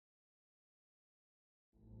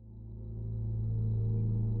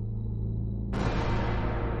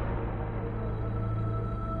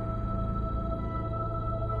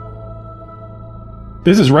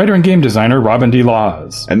This is writer and game designer Robin D.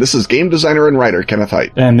 Laws. And this is game designer and writer Kenneth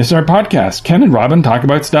Hite. And this is our podcast, Ken and Robin Talk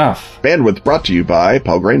About Stuff. Bandwidth brought to you by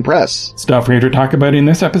Pelgrane Press. Stuff we're here to talk about in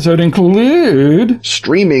this episode include...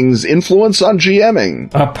 streaming's influence on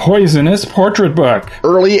GMing. A poisonous portrait book.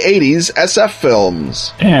 Early 80s SF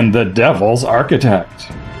films. And The Devil's Architect.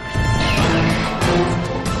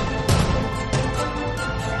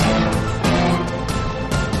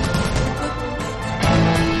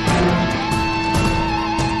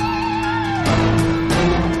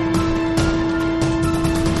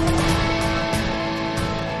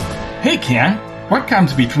 Hey Ken, what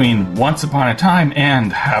comes between Once Upon a Time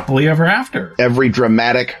and Happily Ever After? Every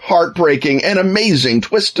dramatic, heartbreaking, and amazing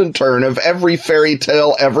twist and turn of every fairy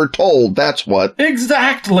tale ever told, that's what.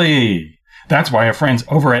 Exactly! That's why our friends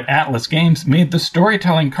over at Atlas Games made the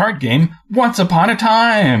storytelling card game Once Upon a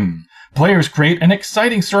Time. Players create an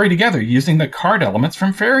exciting story together using the card elements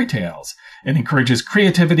from fairy tales. It encourages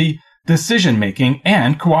creativity, decision-making,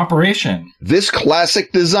 and cooperation. This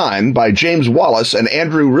classic design by James Wallace and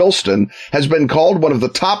Andrew Rilston has been called one of the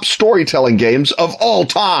top storytelling games of all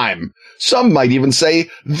time. Some might even say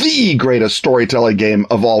the greatest storytelling game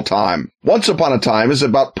of all time. Once Upon a Time is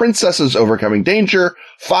about princesses overcoming danger,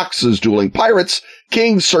 foxes dueling pirates,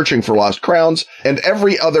 kings searching for lost crowns, and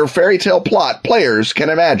every other fairy tale plot players can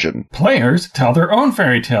imagine. Players tell their own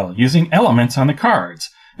fairy tale using elements on the cards,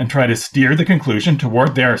 and try to steer the conclusion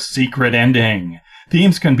toward their secret ending.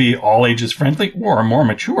 Themes can be all ages friendly or more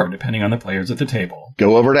mature, depending on the players at the table.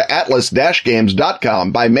 Go over to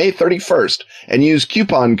atlas-games.com by May 31st and use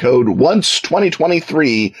coupon code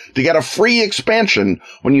ONCE2023 to get a free expansion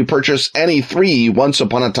when you purchase any 3 Once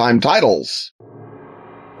Upon a Time titles.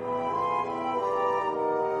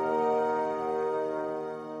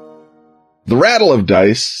 The rattle of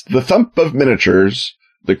dice, the thump of miniatures,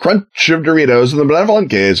 the crunch of Doritos, and the benevolent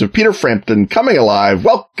gaze of Peter Frampton coming alive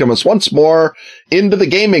welcome us once more into the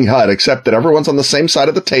gaming hut, except that everyone's on the same side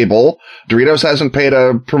of the table. Doritos hasn't paid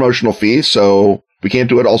a promotional fee, so we can't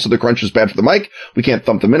do it. Also, the crunch is bad for the mic. We can't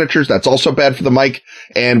thump the miniatures. That's also bad for the mic.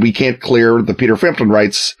 And we can't clear the Peter Frampton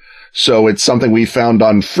rights. So it's something we found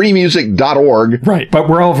on freemusic.org. Right, but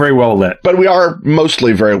we're all very well lit. But we are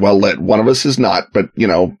mostly very well lit. One of us is not, but, you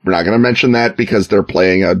know, we're not going to mention that because they're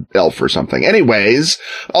playing a elf or something. Anyways,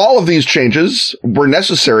 all of these changes were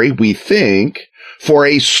necessary, we think, for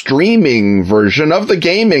a streaming version of the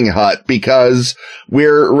Gaming Hut because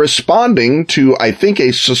we're responding to, I think,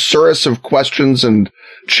 a susurrus of questions and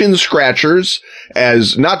chin scratchers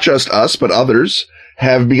as not just us, but others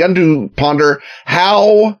have begun to ponder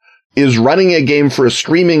how is running a game for a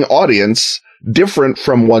streaming audience different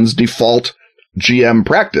from one's default GM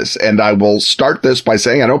practice? And I will start this by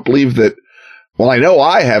saying I don't believe that, well, I know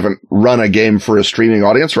I haven't run a game for a streaming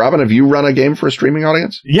audience. Robin, have you run a game for a streaming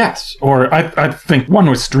audience? Yes, or I think one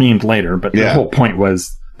was streamed later, but the whole point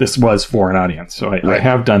was this was for an audience. So I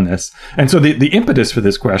have done this. And so the impetus for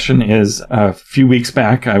this question is a few weeks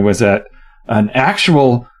back, I was at an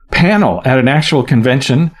actual panel at an actual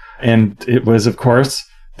convention, and it was, of course,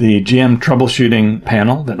 the GM troubleshooting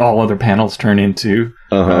panel that all other panels turn into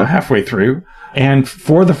halfway through. And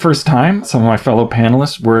for the first time, some of my fellow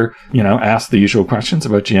panelists were, asked the usual questions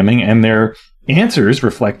about GMing, and their answers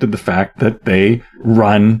reflected the fact that they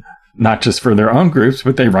run not just for their own groups,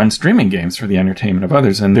 but they run streaming games for the entertainment of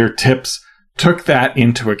others. And their tips took that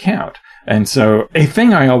into account. And so a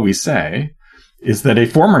thing I always say is that a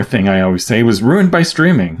former thing I always say was ruined by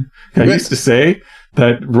streaming. I used to say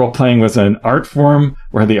that role-playing was an art form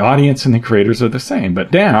where the audience and the creators are the same.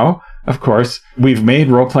 But now, of course, we've made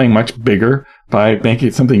role-playing much bigger by making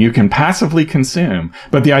it something you can passively consume.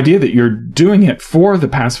 But the idea that you're doing it for the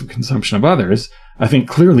passive consumption of others, I think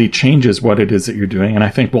clearly changes what it is that you're doing. And I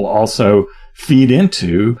think will also feed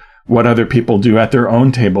into what other people do at their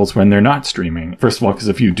own tables when they're not streaming. First of all, because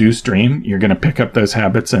if you do stream, you're going to pick up those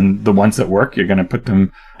habits, and the ones that work, you're going to put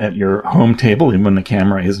them at your home table, even when the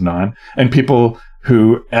camera isn't on. And people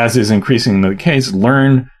who, as is increasingly the case,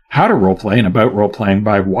 learn how to roleplay and about roleplaying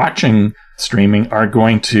by watching streaming are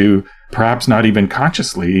going to perhaps not even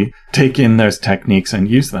consciously take in those techniques and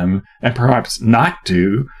use them, and perhaps not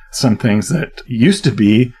do some things that used to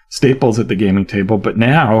be staples at the gaming table, but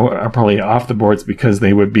now are probably off the boards because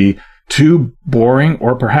they would be too boring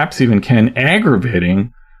or perhaps even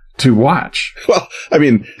aggravating to watch. Well, I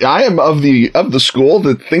mean, I am of the school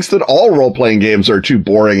that thinks that all role-playing games are too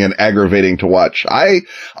boring and aggravating to watch. I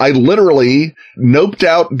literally noped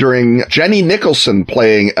out during Jenny Nicholson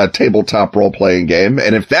playing a tabletop role-playing game,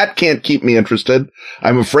 and if that can't keep me interested,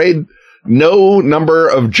 I'm afraid no number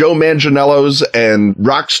of Joe Manganiellos and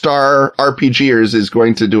Rockstar RPGers is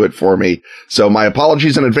going to do it for me. So my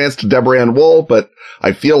apologies in advance to Deborah Ann Wool, but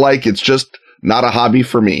I feel like it's just not a hobby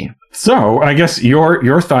for me. So I guess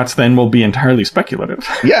your thoughts then will be entirely speculative.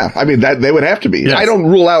 Yeah, I mean, that they would have to be. Yes. I don't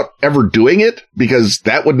rule out ever doing it because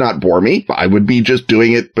that would not bore me. I would be just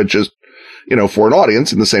doing it, but just, for an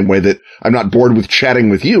audience in the same way that I'm not bored with chatting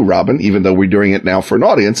with you, Robin, even though we're doing it now for an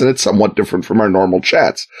audience and it's somewhat different from our normal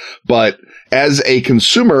chats. But as a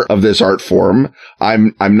consumer of this art form,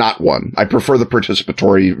 I'm not one. I prefer the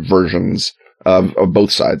participatory versions of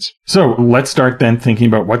both sides. So let's start then thinking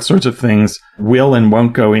about what sorts of things will and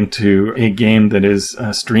won't go into a game that is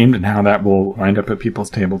streamed and how that will wind up at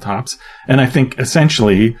people's tabletops. And I think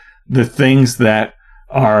essentially the things that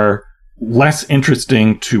are less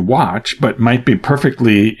interesting to watch, but might be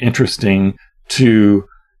perfectly interesting to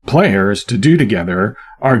players to do together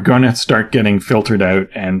are going to start getting filtered out,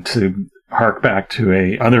 and to hark back to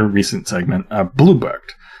a other recent segment, Blue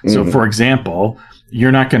Booked. So for example,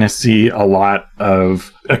 you're not going to see a lot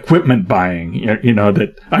of equipment buying,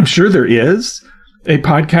 that I'm sure there is a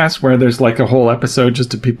podcast where there's like a whole episode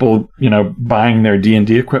just of people, buying their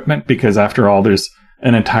D&D equipment, because after all, there's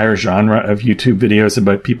an entire genre of YouTube videos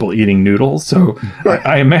about people eating noodles. So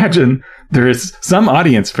I imagine there is some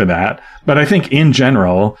audience for that. But I think in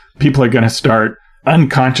general, people are going to start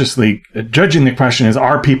unconsciously judging the question is,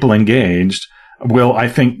 are people engaged? Will, I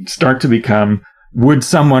think, start to become, would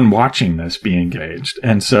someone watching this be engaged?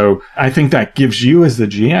 And so I think that gives you as the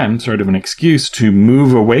GM sort of an excuse to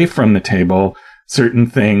move away from the table certain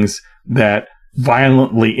things that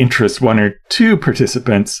violently interest one or two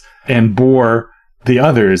participants and bore the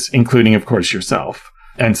others, including, of course, yourself.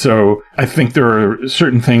 And so I think there are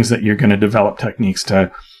certain things that you're going to develop techniques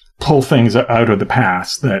to pull things out of the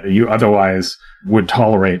past that you otherwise would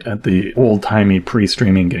tolerate at the old-timey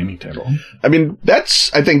pre-streaming gaming table. I mean,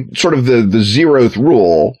 that's, I think, sort of the zeroth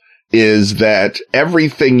rule is that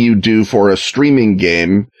everything you do for a streaming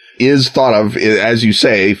game is thought of, as you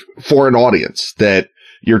say, for an audience, that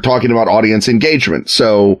you're talking about audience engagement.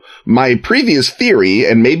 So my previous theory,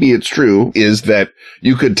 and maybe it's true, is that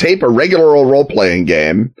you could tape a regular old role-playing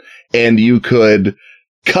game and you could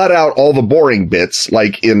cut out all the boring bits,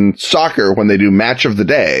 like in soccer when they do match of the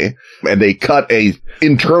day, and they cut a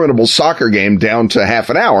interminable soccer game down to half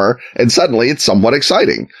an hour, and suddenly it's somewhat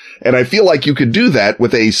exciting. And I feel like you could do that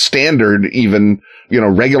with a standard, even,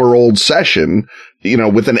 regular old session,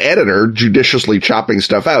 with an editor judiciously chopping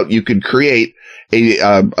stuff out. You could create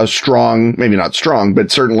a strong, maybe not strong,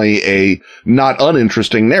 but certainly a not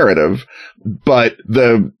uninteresting narrative. But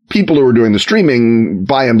the people who are doing the streaming,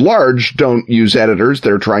 by and large, don't use editors.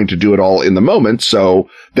 They're trying to do it all in the moment. So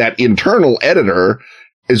that internal editor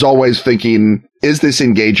is always thinking, is this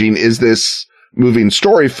engaging? Is this moving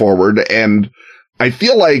story forward? And I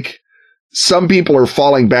feel like some people are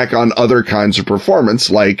falling back on other kinds of performance,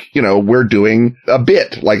 like, we're doing a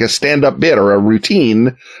bit, like a stand-up bit or a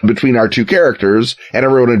routine between our two characters, and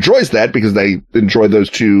everyone enjoys that because they enjoy those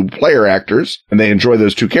two player actors, and they enjoy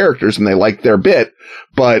those two characters, and they like their bit.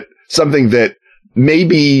 But something that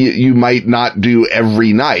maybe you might not do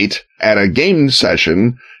every night at a game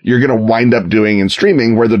session, you're going to wind up doing in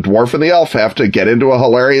streaming, where the dwarf and the elf have to get into a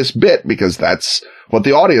hilarious bit because that's what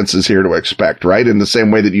the audience is here to expect, right? In the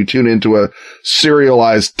same way that you tune into a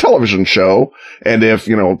serialized television show, and if,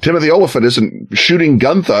 Timothy Olyphant isn't shooting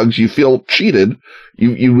gun thugs, you feel cheated.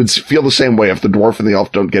 You would feel the same way if the dwarf and the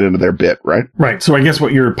elf don't get into their bit, right? Right. So I guess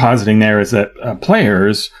what you're positing there is that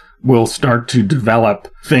players will start to develop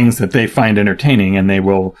things that they find entertaining, and they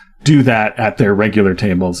will do that at their regular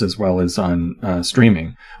tables as well as on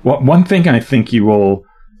streaming. One thing I think you will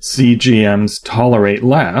see GMs tolerate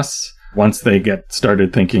less once they get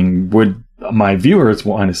started thinking, would my viewers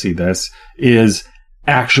want to see this, is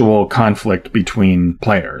actual conflict between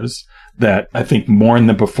players. That I think more in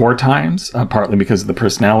the before times, partly because of the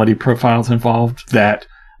personality profiles involved, that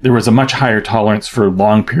there was a much higher tolerance for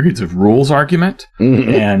long periods of rules argument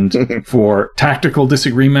and for tactical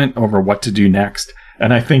disagreement over what to do next.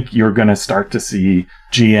 And I think you're going to start to see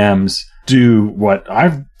GMs do what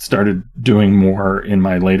I've started doing more in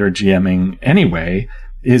my later GMing anyway,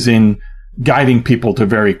 is in guiding people to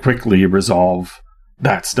very quickly resolve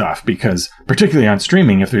that stuff. Because particularly on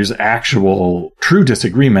streaming, if there's actual true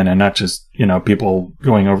disagreement and not just, people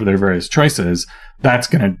going over their various choices, that's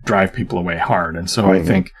going to drive people away hard. And so I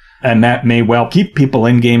think, and that may well keep people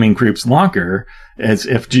in gaming groups longer, as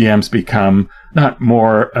if GMs become not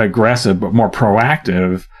more aggressive, but more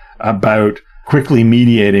proactive about quickly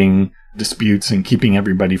mediating disputes and keeping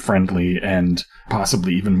everybody friendly and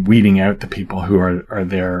possibly even weeding out the people who are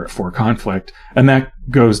there for conflict. And that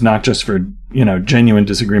goes not just for, genuine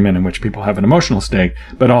disagreement in which people have an emotional stake,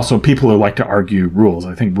 but also people who like to argue rules.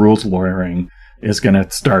 I think rules lawyering is going to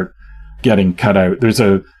start getting cut out. There's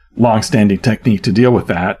a long-standing technique to deal with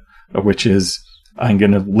that, which is I'm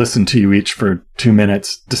going to listen to you each for 2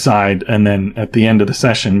 minutes, decide, and then at the end of the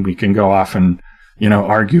session, we can go off and,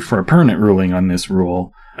 argue for a permanent ruling on this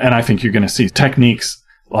rule. And I think you're going to see techniques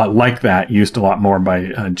like that used a lot more by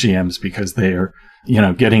GMs because they are,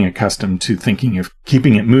 getting accustomed to thinking of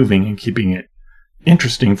keeping it moving and keeping it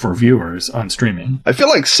interesting for viewers on streaming. I feel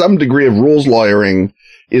like some degree of rules lawyering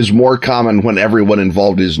is more common when everyone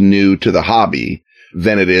involved is new to the hobby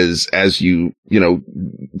than it is as you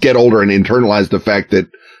get older and internalize the fact that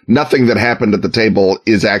nothing that happened at the table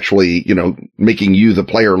is actually, making you, the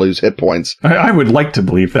player, lose hit points. I would like to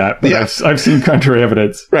believe that, but I've seen contrary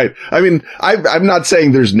evidence. Right. I mean, I'm not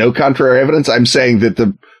saying there's no contrary evidence. I'm saying that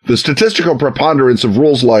the statistical preponderance of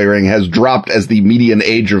rules lawyering has dropped as the median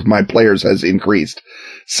age of my players has increased.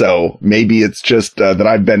 So maybe it's just that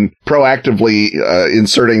I've been proactively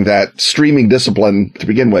inserting that streaming discipline to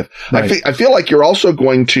begin with. Right. I feel like you're also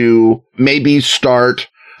going to maybe start,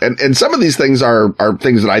 and some of these things are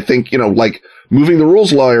things that I think, like moving the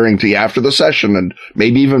rules lawyering to after the session and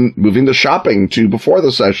maybe even moving the shopping to before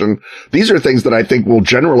the session. These are things that I think will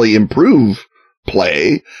generally improve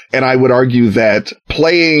play. And I would argue that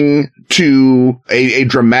playing to a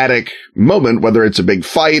dramatic moment, whether it's a big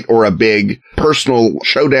fight or a big personal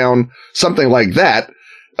showdown, something like that,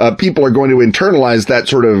 people are going to internalize that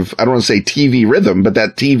sort of, I don't want to say TV rhythm, but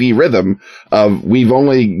that TV rhythm of we've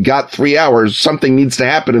only got 3 hours. Something needs to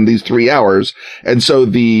happen in these 3 hours. And so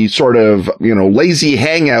the sort of, lazy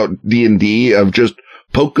hangout D&D of just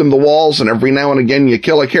poking the walls and every now and again you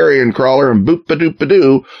kill a carrion crawler and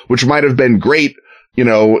boop-ba-doop-ba-doo, which might have been great, in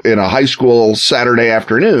a high school Saturday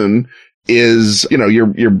afternoon is,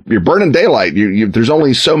 you're burning daylight. There's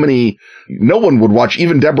only so many, no one would watch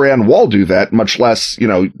even Deborah Ann Wall do that, much less,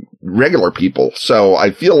 regular people. So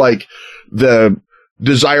I feel like the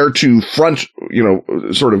desire to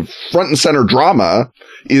sort of front and center drama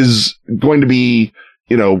is going to be,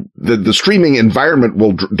 the streaming environment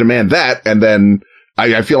will demand that. And then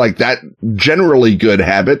I feel like that generally good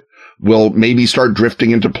habit will maybe start drifting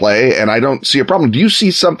into play, and I don't see a problem. Do you see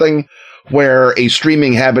something where a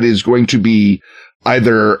streaming habit is going to be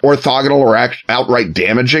either orthogonal or outright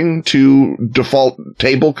damaging to default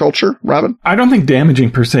table culture, Robin? I don't think damaging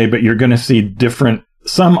per se, but you're going to see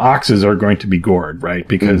some oxes are going to be gored, right?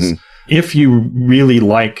 Because if you really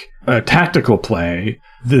like tactical play,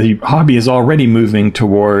 the hobby is already moving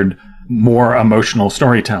toward more emotional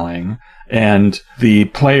storytelling. And the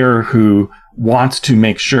player who wants to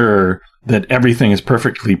make sure that everything is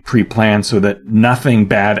perfectly pre-planned so that nothing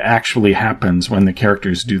bad actually happens when the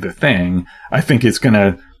characters do the thing, I think is going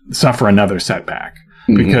to suffer another setback.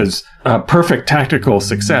 Because perfect tactical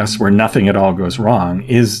success where nothing at all goes wrong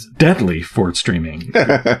is deadly for streaming,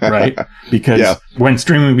 right? Because when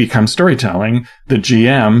streaming becomes storytelling, the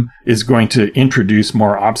GM is going to introduce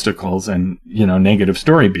more obstacles and, negative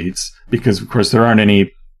story beats because, of course, there aren't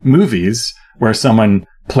any movies where someone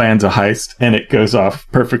plans a heist and it goes off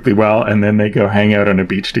perfectly well and then they go hang out on a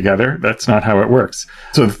beach together. That's not how it works.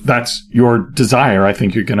 So if that's your desire, I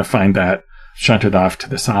think you're going to find that shunted off to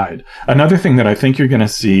the side. Another thing that I think you're going to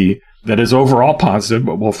see that is overall positive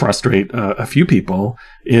but will frustrate a few people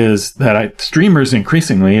is that streamers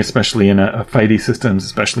increasingly, especially in a fighty systems,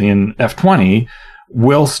 especially in F20,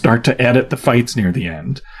 will start to edit the fights near the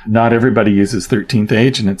end. Not everybody uses 13th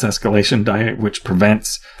Age and its escalation diet, which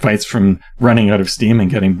prevents fights from running out of steam and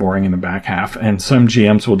getting boring in the back half. And some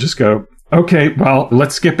GMs will just go, okay, well,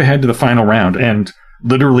 let's skip ahead to the final round and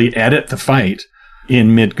literally edit the fight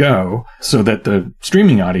in mid-go so that the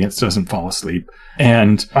streaming audience doesn't fall asleep.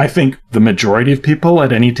 And I think the majority of people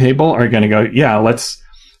at any table are going to go, yeah, let's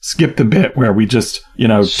skip the bit where we just,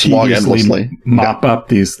 tediously mop up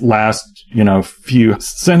these last, few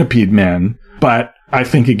centipede men. But I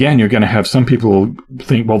think, again, you're going to have some people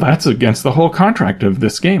think, well, that's against the whole contract of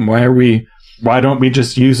this game. Why don't we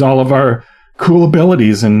just use all of our cool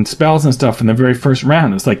abilities and spells and stuff in the very first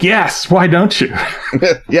round? It's like, yes, why don't you?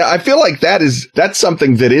 Yeah, I feel like that's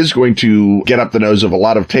something that is going to get up the nose of a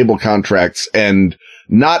lot of table contracts, and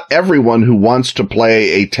not everyone who wants to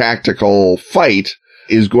play a tactical fight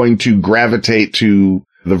is going to gravitate to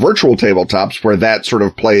the virtual tabletops where that sort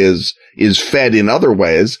of play is fed in other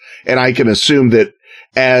ways. And I can assume that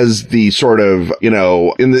as the sort of, in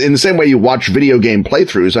the same way you watch video game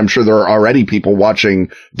playthroughs, I'm sure there are already people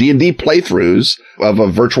watching D&D playthroughs of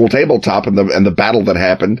a virtual tabletop and the battle that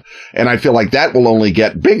happened. And I feel like that will only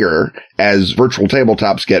get bigger as virtual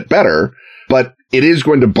tabletops get better. But it is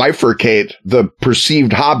going to bifurcate the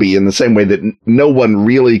perceived hobby in the same way that no one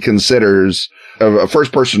really considers a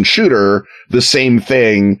first-person shooter the same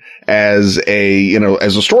thing as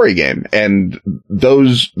as a story game. And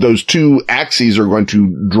those two axes are going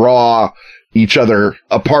to draw each other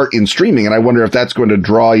apart in streaming. And I wonder if that's going to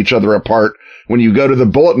draw each other apart. When you go to the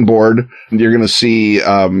bulletin board, you're going to see,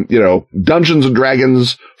 Dungeons and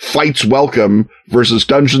Dragons fights welcome versus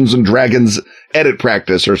Dungeons and Dragons edit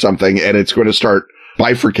practice or something. And it's going to start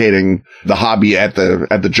bifurcating the hobby at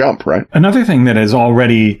the jump, right? Another thing that is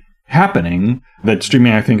already happening that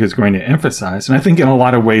streaming, I think, is going to emphasize, and I think in a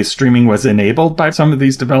lot of ways streaming was enabled by some of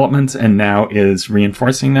these developments and now is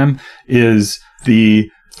reinforcing them, is the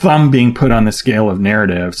thumb being put on the scale of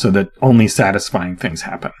narrative so that only satisfying things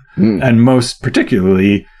happen. And most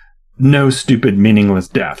particularly, no stupid, meaningless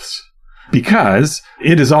deaths. Because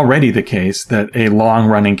it is already the case that a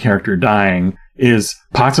long-running character dying is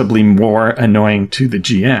possibly more annoying to the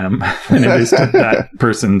GM than it is to that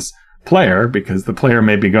person's player, because the player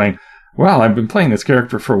may be going, well, I've been playing this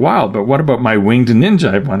character for a while, but what about my winged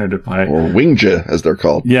ninja I wanted to play? Or wingja, as they're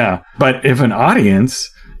called. Yeah. But if an audience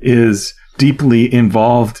is deeply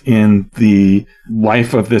involved in the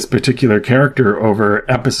life of this particular character over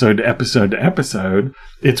episode to episode to episode,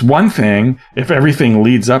 it's one thing if everything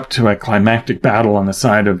leads up to a climactic battle on the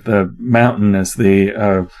side of the mountain as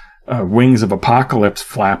the wings of apocalypse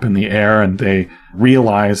flap in the air and they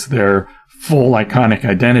realize their full iconic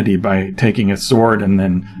identity by taking a sword and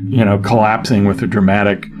then, collapsing with a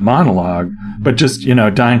dramatic monologue. But just,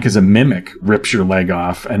 dying because a mimic rips your leg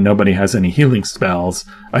off and nobody has any healing spells,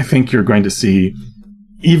 I think you're going to see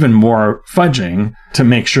even more fudging to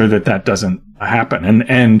make sure that that doesn't happen.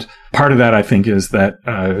 And part of that, I think, is that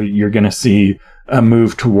you're going to see a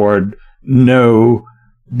move toward no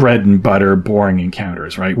bread and butter, boring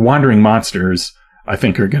encounters, right? Wandering monsters, I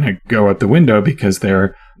think, are going to go out the window because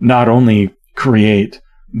they're not only create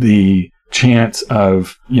the chance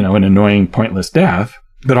of, an annoying, pointless death,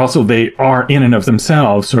 but also they are in and of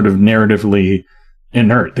themselves sort of narratively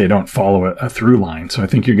inert. They don't follow a through line. So I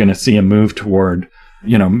think you're going to see a move toward,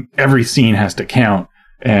 every scene has to count.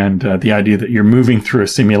 And the idea that you're moving through a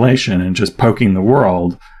simulation and just poking the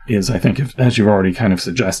world is, I think, as you've already kind of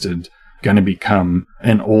suggested, going to become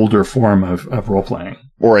an older form of role-playing.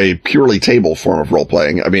 Or a purely table form of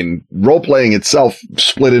role-playing. I mean, role-playing itself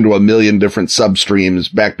split into a million different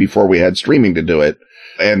substreams back before we had streaming to do it.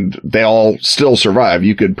 And they all still survive.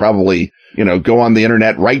 You could probably, go on the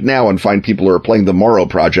internet right now and find people who are playing the Morrow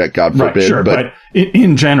Project, God forbid. Right, sure, but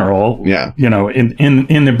in general, yeah,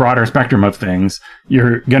 in the broader spectrum of things,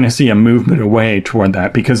 you're going to see a movement away toward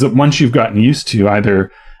that, because once you've gotten used to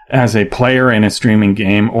either as a player in a streaming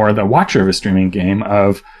game or the watcher of a streaming game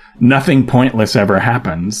of nothing pointless ever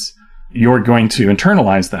happens, you're going to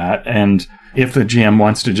internalize that. And if the GM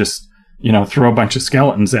wants to just, throw a bunch of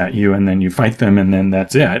skeletons at you and then you fight them and then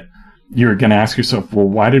that's it, you're going to ask yourself, well,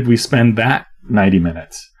 why did we spend that 90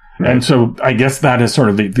 minutes? Right. And so I guess that is sort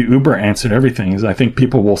of the Uber answer to everything, is I think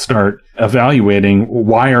people will start evaluating,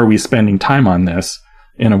 why are we spending time on this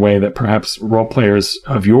in a way that perhaps role players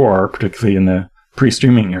of yore, particularly in the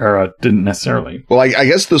pre-streaming era, didn't necessarily. Well, I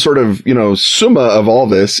guess the sort of, summa of all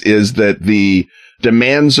this is that the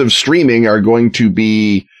demands of streaming are going to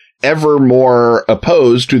be ever more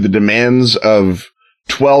opposed to the demands of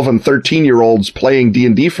 12 and 13-year-olds playing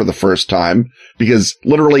D&D for the first time, because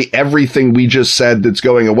literally everything we just said that's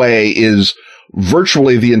going away is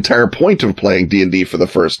virtually the entire point of playing D&D for the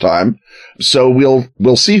first time. So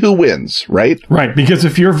we'll see who wins, right? Right, because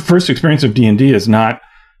if your first experience of D&D is not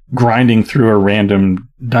grinding through a random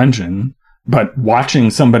dungeon, but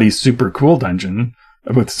watching somebody's super cool dungeon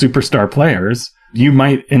with superstar players, you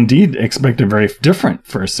might indeed expect a very different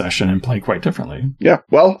first session and play quite differently. Yeah.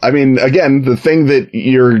 Well, I mean, again, the thing that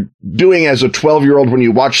you're doing as a 12-year-old when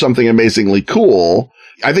you watch something amazingly cool,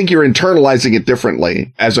 I think you're internalizing it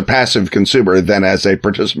differently as a passive consumer than as a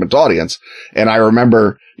participant audience. And I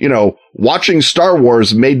remember, watching Star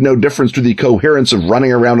Wars made no difference to the coherence of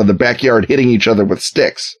running around in the backyard hitting each other with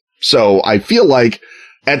sticks. So I feel like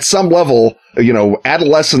at some level,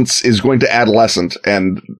 adolescence is going to adolescent.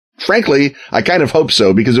 And frankly, I kind of hope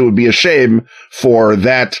so, because it would be a shame for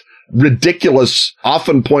that ridiculous,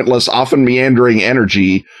 often pointless, often meandering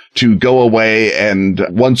energy to go away and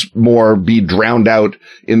once more be drowned out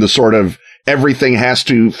in the sort of everything has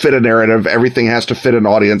to fit a narrative, everything has to fit an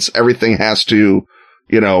audience, everything has to,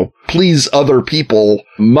 please other people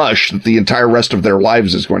mush that the entire rest of their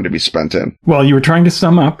lives is going to be spent in. Well, you were trying to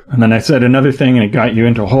sum up, and then I said another thing, and it got you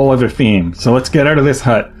into a whole other theme. So let's get out of this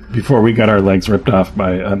hut before we got our legs ripped off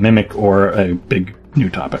by a mimic or a big new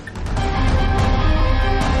topic.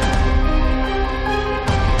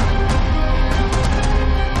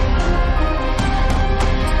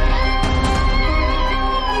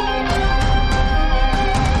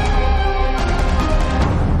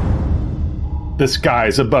 The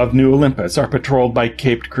skies above New Olympus are patrolled by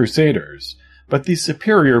caped crusaders, but these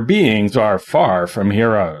superior beings are far from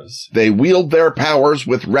heroes. They wield their powers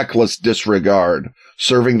with reckless disregard,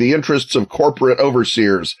 serving the interests of corporate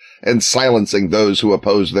overseers and silencing those who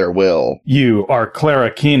oppose their will. You are Clara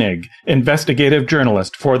Koenig, investigative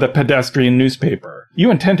journalist for the Pedestrian newspaper. You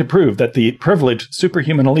intend to prove that the privileged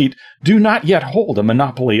superhuman elite do not yet hold a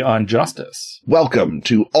monopoly on justice. Welcome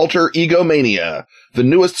to Alter Ego Mania, the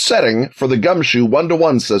newest setting for the Gumshoe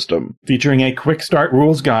 1-to-1 system. Featuring a quick start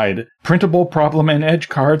rules guide, printable problem and edge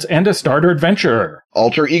cards, and a starter adventure.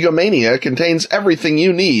 Alter Ego Mania contains everything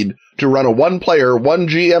you need to run a one-player,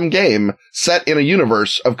 one-GM game set in a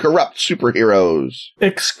universe of corrupt superheroes.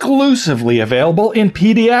 Exclusively available in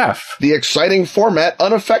PDF. The exciting format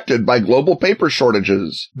unaffected by global paper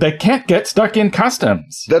shortages. That can't get stuck in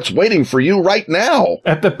customs. That's waiting for you right now.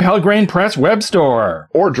 At the Pelgrane Press web store.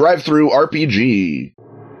 Or Drive-Thru RPG.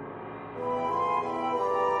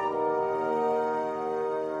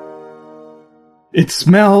 It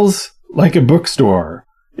smells like a bookstore.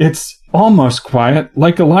 It's almost quiet,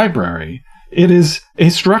 like a library. It is a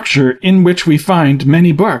structure in which we find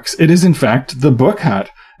many books. It is, in fact, the Book Hut.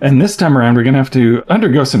 And this time around, we're going to have to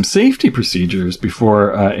undergo some safety procedures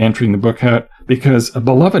before entering the Book Hut, because a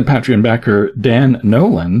beloved Patreon backer, Dan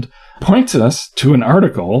Noland, points us to an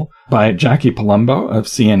article by Jackie Palumbo of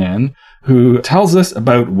CNN, who tells us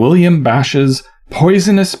about William Bash's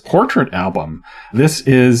Poisonous Portrait Album. This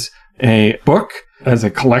is a book as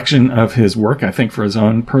a collection of his work, I think for his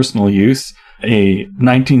own personal use, a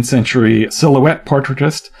 19th century silhouette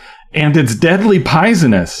portraitist, and it's deadly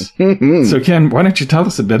poisonous. So, Ken, why don't you tell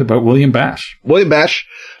us a bit about William Bash? William Bash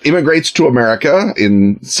immigrates to America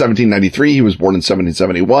in 1793. He was born in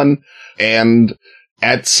 1771. And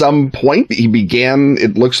at some point, he began,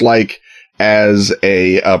 it looks like, as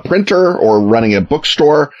a printer or running a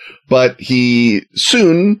bookstore, but he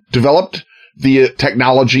soon developed the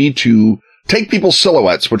technology to take people's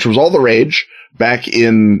silhouettes, which was all the rage back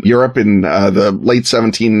in Europe in the late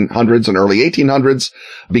 1700s and early 1800s,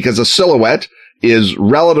 because a silhouette is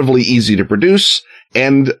relatively easy to produce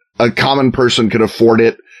and a common person could afford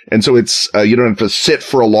it. And so it's, you don't have to sit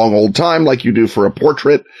for a long old time like you do for a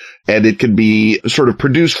portrait. And it can be sort of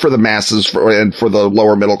produced for the masses and for the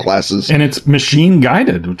lower middle classes. And it's machine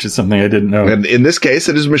guided, which is something I didn't know. And in this case,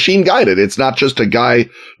 it is machine guided. It's not just a guy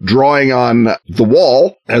drawing on the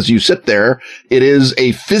wall as you sit there. It is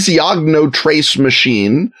a physiognotrace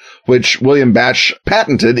machine, which William Bash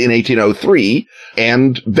patented in 1803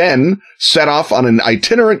 and then set off on an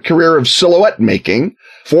itinerant career of silhouette making.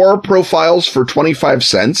 4 profiles for 25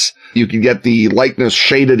 cents. You could get the likeness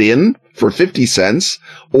shaded in for 50 cents,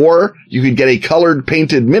 or you could get a colored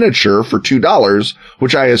painted miniature for $2,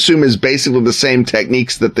 which I assume is basically the same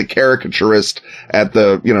techniques that the caricaturist at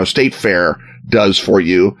the, state fair does for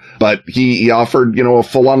you. But he offered, a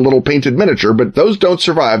full-on little painted miniature, but those don't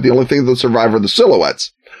survive. The only thing that survive are the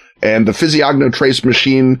silhouettes. And the physiognotrace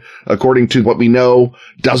machine, according to what we know,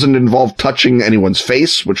 doesn't involve touching anyone's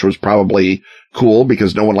face, which was probably cool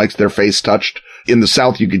because no one likes their face touched. In the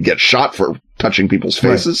South, you could get shot for touching people's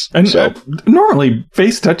faces. Right. And normally,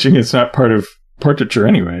 face touching is not part of portraiture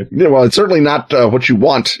anyway. Yeah, well, it's certainly not what you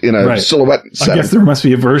want in a silhouette setting. I guess there must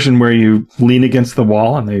be a version where you lean against the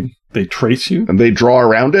wall and they trace you. And they draw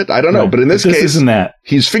around it? I don't know. But in this case, isn't that.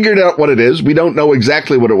 He's figured out what it is. We don't know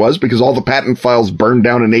exactly what it was because all the patent files burned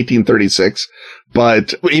down in 1836.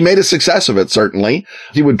 But he made a success of it, certainly.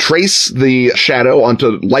 He would trace the shadow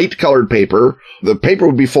onto light-colored paper. The paper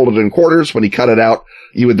would be folded in quarters. When he cut it out,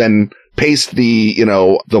 he would then paste the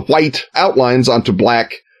white outlines onto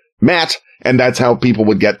black matte, and that's how people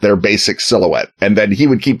would get their basic silhouette. And then he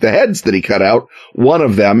would keep the heads that he cut out, one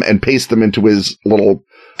of them, and paste them into his little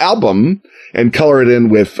album and color it in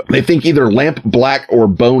with, I think, either lamp black or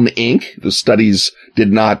bone ink. The studies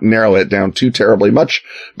did not narrow it down too terribly much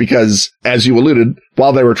because, as you alluded,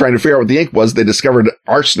 while they were trying to figure out what the ink was, they discovered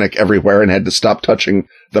arsenic everywhere and had to stop touching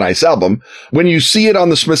the nice album. When you see it on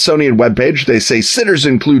the Smithsonian webpage, they say sitters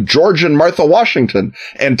include George and Martha Washington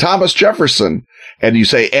and Thomas Jefferson. And you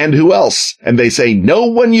say, and who else? And they say, no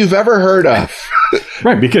one you've ever heard of.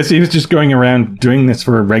 Right, because he was just going around doing this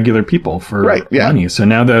for regular people for money. So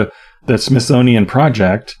now the the Smithsonian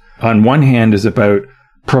Project, on one hand, is about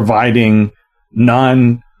providing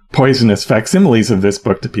non-poisonous facsimiles of this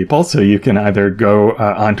book to people. So you can either go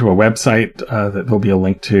onto a website that there'll be a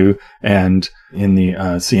link to, and in the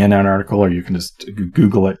CNN article, or you can just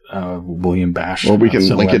Google it, William Bash. Or we can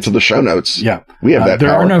link it to the show notes. Yeah. We have that There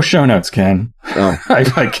power. are no show notes, Ken. Oh.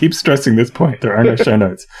 I keep stressing this point. There are no show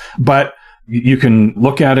notes. But you can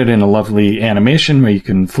look at it in a lovely animation where you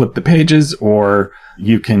can flip the pages, or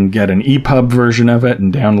you can get an EPUB version of it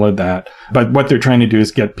and download that. But what they're trying to do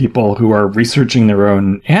is get people who are researching their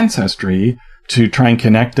own ancestry to try and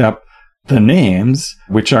connect up the names,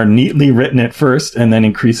 which are neatly written at first and then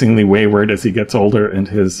increasingly wayward as he gets older and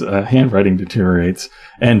his handwriting deteriorates,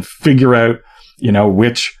 and figure out,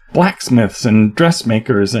 which blacksmiths and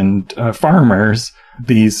dressmakers and farmers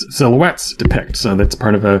these silhouettes depict. So that's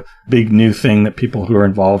part of a big new thing that people who are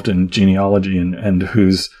involved in genealogy and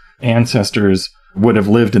whose ancestors would have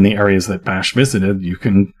lived in the areas that Bash visited, you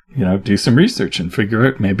can, do some research and figure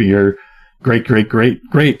out maybe your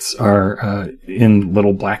greats are in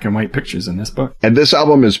little black and white pictures in this book. And this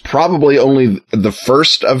album is probably only the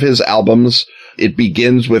first of his albums. It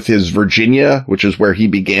begins with his Virginia, which is where he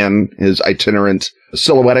began his itinerant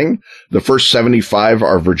silhouetting. The first 75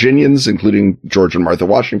 are Virginians, including George and Martha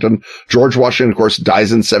Washington. George Washington, of course,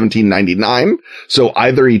 dies in 1799. So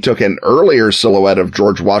either he took an earlier silhouette of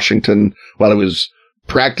George Washington while he was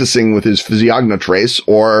practicing with his physiognomy trace,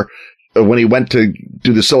 or when he went to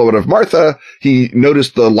do the silhouette of Martha, he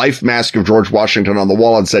noticed the life mask of George Washington on the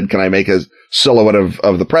wall and said, "Can I make a silhouette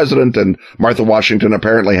of the president?" And Martha Washington,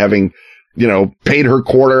 apparently having, paid her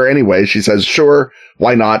quarter anyway, she says, "Sure,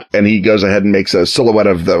 why not?" And he goes ahead and makes a silhouette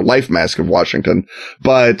of the life mask of Washington.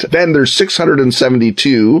 But then there's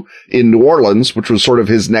 672 in New Orleans, which was sort of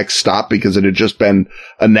his next stop because it had just been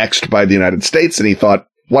annexed by the United States. And he thought,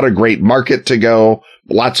 what a great market to go.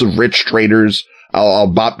 Lots of rich traders. I'll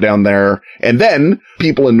bop down there. And then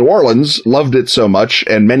people in New Orleans loved it so much,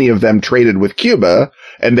 and many of them traded with Cuba,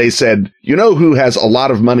 and they said, who has a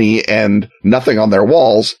lot of money and nothing on their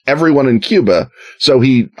walls? Everyone in Cuba. So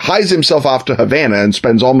he hies himself off to Havana and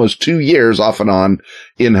spends almost 2 years off and on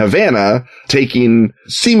in Havana, taking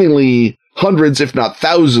seemingly hundreds, if not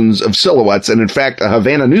thousands, of silhouettes. And in fact, a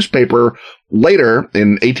Havana newspaper later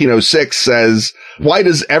in 1806 says, "Why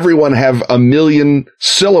does everyone have a million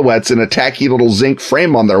silhouettes in a tacky little zinc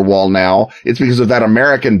frame on their wall now? It's because of that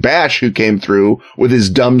American Bash who came through with his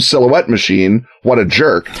dumb silhouette machine. What a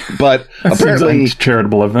jerk." But apparently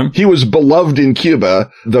charitable of him. He was beloved in Cuba.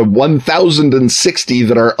 The 1,060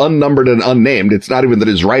 that are unnumbered and unnamed. It's not even that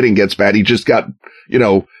his writing gets bad. He just got,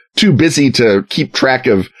 too busy to keep track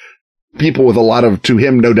of people with a lot of, to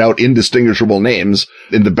him, no doubt, indistinguishable names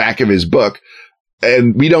in the back of his book.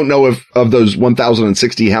 And we don't know if of those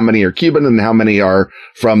 1,060, how many are Cuban and how many are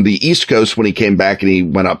from the East Coast when he came back and he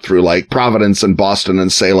went up through like Providence and Boston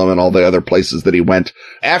and Salem and all the other places that he went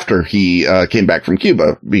after he came back from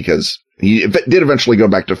Cuba, because he did eventually go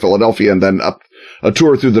back to Philadelphia and then up a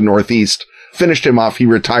tour through the Northeast. Finished him off. He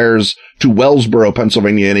retires to Wellsboro,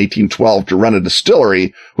 Pennsylvania in 1812 to run a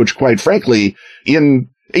distillery, which quite frankly, in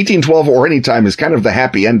 1812 or any time is kind of the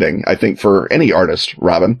happy ending, I think, for any artist,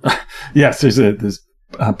 Robin. Yes, there's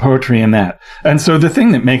poetry in that. And so the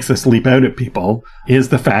thing that makes this leap out at people is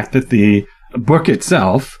the fact that the book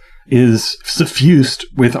itself is suffused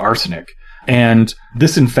with arsenic. And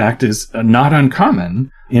this, in fact, is not uncommon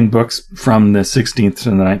in books from the 16th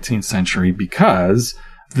to the 19th century, because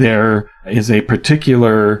there is a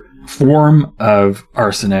particular form of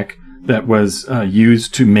arsenic that was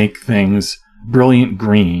used to make things brilliant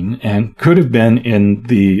green, and could have been in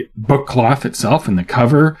the book cloth itself, in the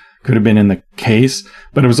cover, could have been in the case,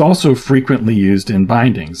 but it was also frequently used in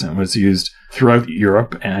bindings, and was used throughout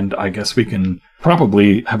Europe. And I guess we can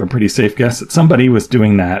probably have a pretty safe guess that somebody was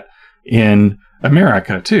doing that in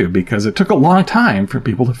America too, because it took a long time for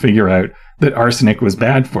people to figure out that arsenic was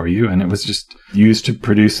bad for you, and it was just used to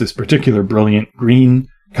produce this particular brilliant green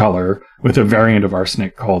color with a variant of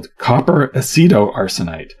arsenic called copper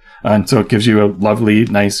acetoarsenite. And so it gives you a lovely,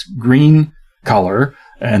 nice green color.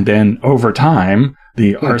 And then over time,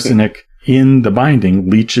 the arsenic in the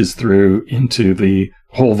binding leaches through into the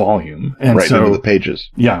whole volume. And right, so, into the pages.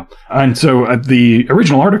 Yeah. And so the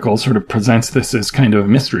original article sort of presents this as kind of a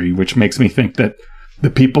mystery, which makes me think that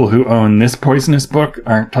the people who own this poisonous book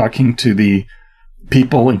aren't talking to the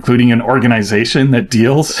people, including an organization that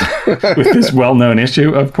deals with this well-known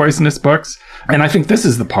issue of poisonous books. And I think this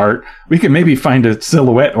is the part, we can maybe find a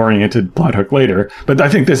silhouette-oriented plot hook later, but I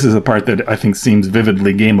think this is the part that I think seems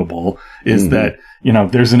vividly gameable, is that,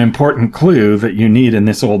 there's an important clue that you need in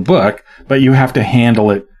this old book, but you have to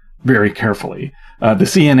handle it very carefully. The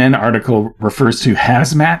CNN article refers to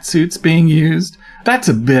hazmat suits being used. That's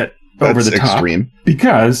a bit over the top. Extreme.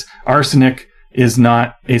 Because arsenic is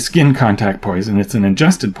not a skin contact poison. It's an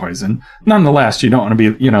ingested poison. Nonetheless, you don't want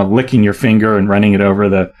to be, licking your finger and running it over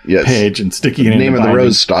the page and sticking it in Name of the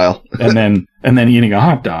Rose style. and then eating a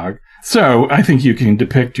hot dog. So I think you can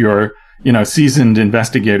depict your, seasoned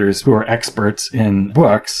investigators who are experts in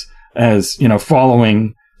books as,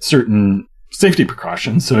 following certain safety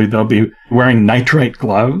precautions. So they'll be wearing nitrite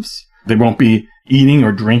gloves. They won't be eating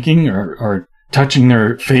or drinking or touching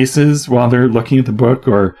their faces while they're looking at the book,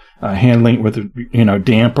 or handling it with,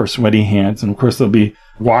 damp or sweaty hands. And of course, they'll be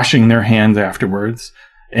washing their hands afterwards.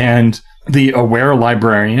 And the Aware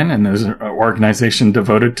librarian, and there's an organization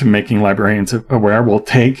devoted to making librarians aware, will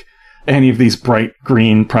take any of these bright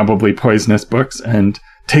green, probably poisonous books and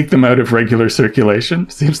take them out of regular circulation.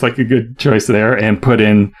 Seems like a good choice there, and put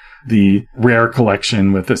in the rare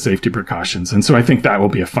collection with the safety precautions. And so I think that will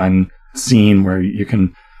be a fun scene where you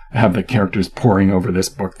can have the characters poring over this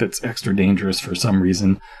book that's extra dangerous for some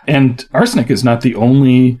reason. And arsenic is not the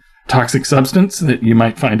only toxic substance that you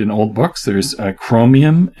might find in old books. There's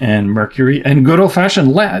chromium and mercury and good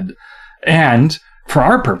old-fashioned lead. And for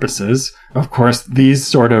our purposes, of course, these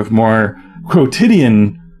sort of more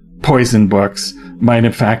quotidian poison books might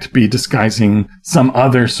in fact be disguising some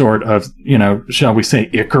other sort of, shall we say,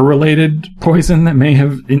 Ichor-related poison that may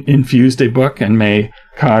have infused a book and may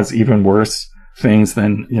cause even worse things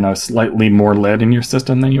than, slightly more lead in your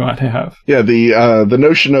system than you ought to have. Yeah, the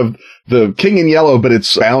notion of the King in Yellow, but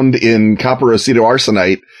it's bound in copper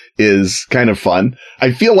acetoarsenite is kind of fun.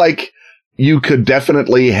 I feel like you could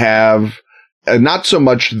definitely have not so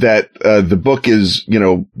much that the book is,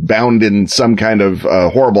 bound in some kind of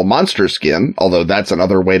horrible monster skin, although that's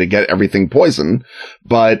another way to get everything poison,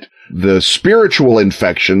 but the spiritual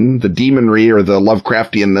infection, the demonry or the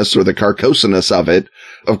Lovecraftianness or the Carcosiness of it,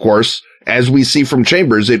 of course, as we see from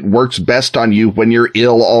Chambers, it works best on you when you're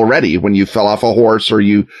ill already. When you fell off a horse or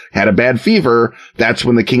you had a bad fever, that's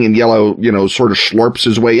when the King in Yellow, sort of slurps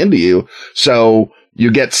his way into you. So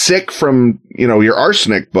you get sick from, your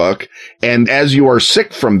arsenic book. And as you are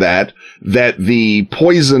sick from that the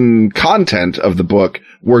poison content of the book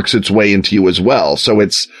works its way into you as well. So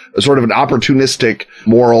it's a sort of an opportunistic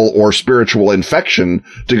moral or spiritual infection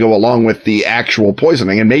to go along with the actual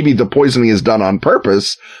poisoning. And maybe the poisoning is done on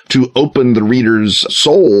purpose to open the reader's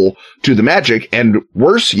soul to the magic. And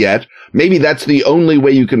worse yet, maybe that's the only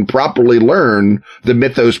way you can properly learn the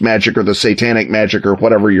mythos magic or the satanic magic or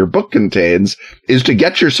whatever your book contains, is to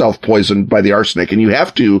get yourself poisoned by the arsenic. And you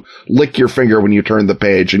have to lick your finger when you turn the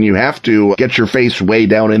page, and you have to get your face way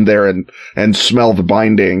down in there and smell the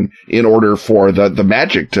binding in order for the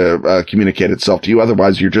magic to communicate itself to you.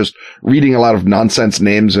 Otherwise, you're just reading a lot of nonsense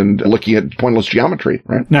names and looking at pointless geometry,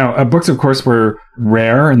 right? Now, books, of course, were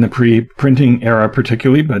rare in the pre-printing era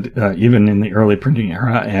particularly, but even in the early printing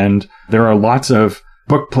era. And there are lots of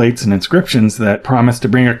book plates and inscriptions that promise to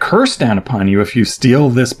bring a curse down upon you if you steal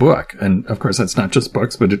this book. And of course, that's not just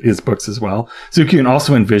books, but it is books as well. So you can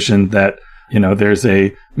also envision that, there's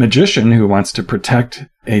a magician who wants to protect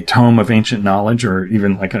a tome of ancient knowledge or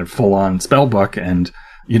even like a full-on spell book. And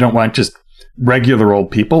you don't want just regular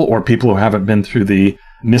old people or people who haven't been through the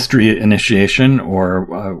mystery initiation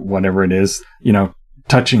or whatever it is,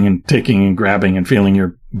 touching and taking and grabbing and feeling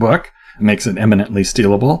your book. It makes it eminently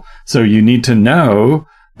stealable. So you need to know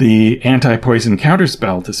the anti-poison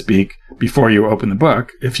counterspell to speak before you open the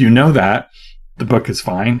book. If you know that, the book is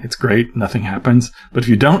fine. It's great. Nothing happens. But if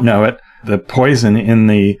you don't know it, the poison in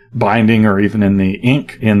the binding or even in the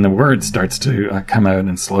ink in the word starts to come out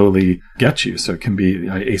and slowly get you. So it can be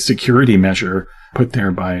a security measure put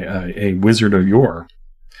there by a wizard of yore.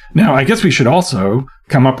 Now, I guess we should also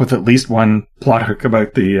come up with at least one plot hook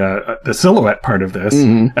about the silhouette part of this.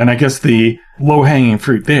 Mm-hmm. And I guess the low-hanging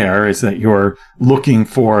fruit there is that you're looking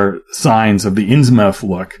for signs of the Innsmouth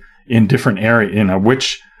look in different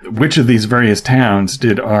areas. Which of these various towns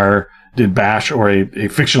did Bash or a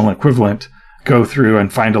fictional equivalent go through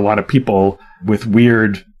and find a lot of people with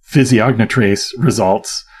weird physiognotrace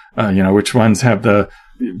results? Which ones have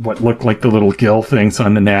what look like the little gill things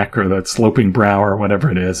on the neck or the sloping brow or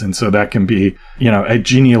whatever it is. And so that can be, a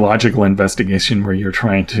genealogical investigation where you're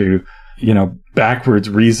trying to, backwards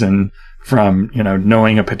reason from,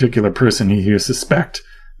 knowing a particular person who you suspect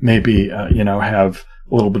maybe, have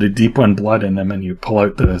a little bit of deep one blood in them, and you pull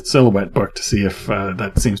out the silhouette book to see if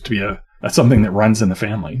that seems to be something that runs in the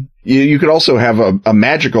family. You could also have a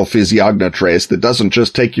magical physiognomy trace that doesn't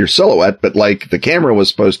just take your silhouette, but like the camera was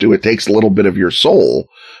supposed to, it takes a little bit of your soul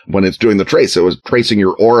when it's doing the trace. It was tracing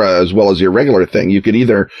your aura as well as your regular thing. You could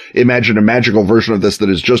either imagine a magical version of this that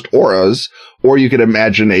is just auras, or you could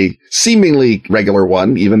imagine a seemingly regular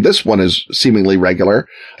one. Even this one is seemingly regular,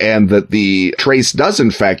 and that the trace does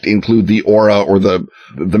in fact include the aura or the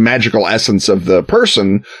magical essence of the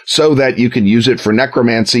person, so that you can use it for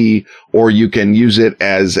necromancy, or you can use it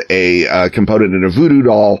as a component in a voodoo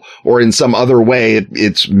doll, or in some other way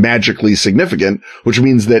it's magically significant, which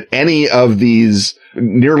means that any of these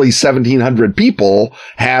nearly 1,700 people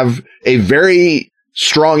have a very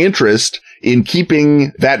strong interest in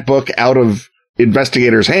keeping that book out of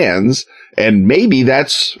investigators' hands. And maybe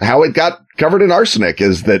that's how it got covered in arsenic,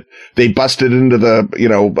 is that they busted into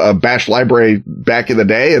the, Bash library back in the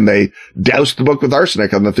day and they doused the book with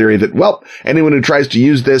arsenic on the theory that, well, anyone who tries to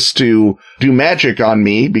use this to do magic on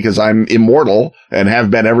me because I'm immortal and have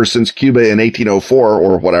been ever since Cuba in 1804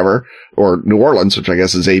 or whatever, or New Orleans, which I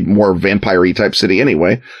guess is a more vampire-y type city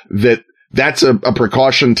anyway, that's a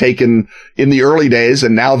precaution taken in the early days.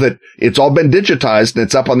 And now that it's all been digitized and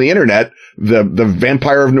it's up on the internet, the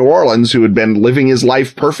vampire of New Orleans, who had been living his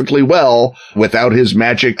life perfectly well without his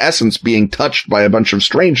magic essence being touched by a bunch of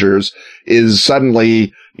strangers, is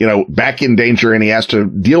suddenly, back in danger, and he has to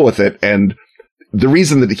deal with it. And the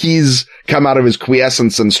reason that he's come out of his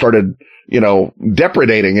quiescence and started,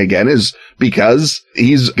 depredating again is because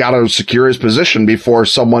he's got to secure his position before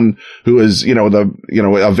someone who is,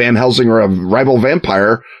 a Van Helsing or a rival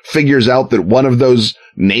vampire figures out that one of those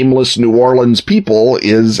nameless New Orleans people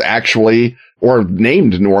is actually, or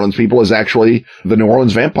named New Orleans people is actually the New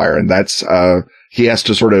Orleans vampire. And that's, he has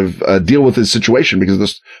to sort of deal with his situation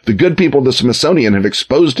because the good people of the Smithsonian have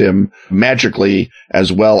exposed him magically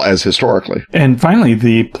as well as historically. And finally,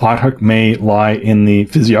 the plot hook may lie in the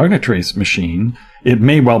physiognotrace machine. It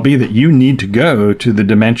may well be that you need to go to the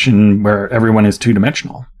dimension where everyone is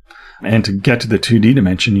two-dimensional. And to get to the 2D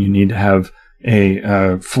dimension, you need to have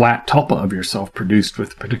a flat tulpa of yourself produced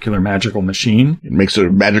with a particular magical machine. It makes a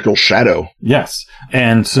magical shadow. Yes.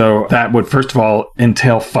 And so that would, first of all,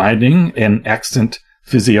 entail finding an extant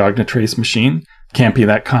physiognotrace machine. Can't be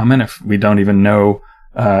that common if we don't even know,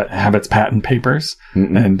 have its patent papers.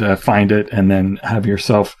 And find it and then have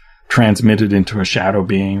yourself transmitted into a shadow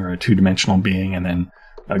being or a two-dimensional being, and then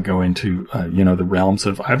go into, the realms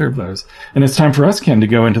of either of those. And it's time for us, Ken, to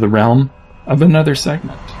go into the realm of another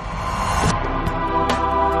segment.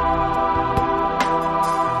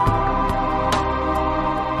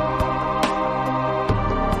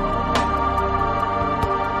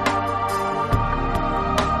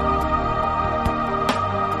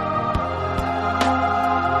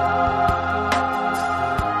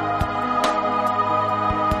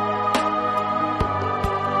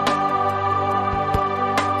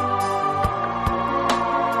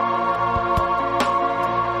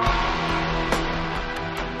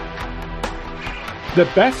 The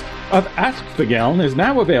best of Askfageln is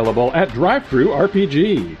now available at Drive-Thru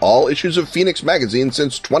RPG. All issues of Phoenix Magazine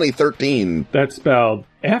since 2013. That's spelled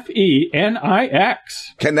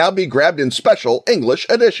F-E-N-I-X. Can now be grabbed in special English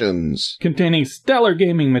editions. Containing stellar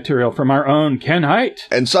gaming material from our own Ken Hite.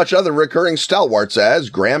 And such other recurring stalwarts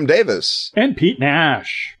as Graham Davis. And Pete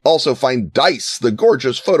Nash. Also find Dice, the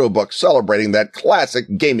gorgeous photo book celebrating that classic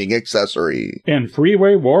gaming accessory. And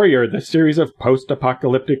Freeway Warrior, the series of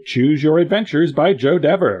post-apocalyptic choose-your-adventures by Joe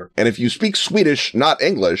Dever. And if you speak Swedish, not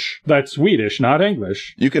English... That's Swedish, not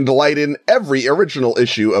English. You can delight in every original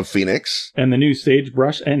issue of Phoenix. And the new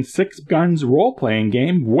Sagebrush and Six Guns role-playing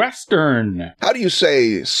game, Western. How do you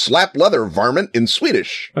say slap leather varmint in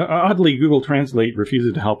Swedish? Oddly, Google Translate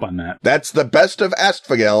refuses to help on that. That's the best of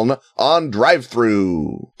Askfageln on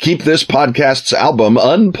Drive-Thru. Keep this podcast's album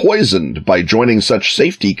unpoisoned by joining such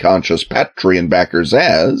safety-conscious Patreon backers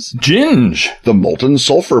as Ginge, the Molten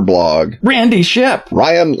Sulfur Blog, Randy Ship,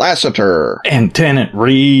 Ryan Lassiter, and Tennant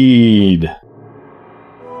Reed.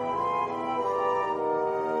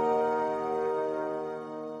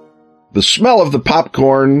 The smell of the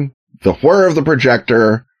popcorn, the whir of the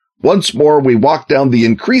projector. Once more, we walk down the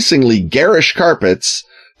increasingly garish carpets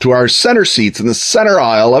to our center seats in the center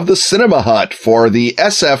aisle of the Cinema Hut for the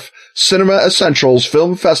SF Cinema Essentials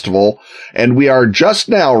Film Festival. And we are just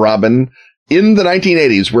now, Robin, in the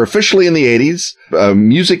 1980s. We're officially in the 80s.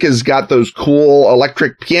 Music has got those cool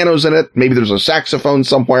electric pianos in it. Maybe there's a saxophone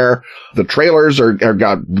somewhere. The trailers are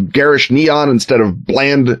got garish neon instead of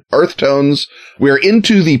bland earth tones. We're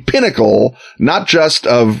into the pinnacle, not just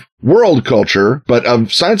of world culture, but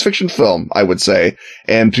of science fiction film, I would say.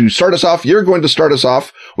 And to start us off, you're going to start us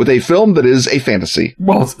off with a film that is a fantasy.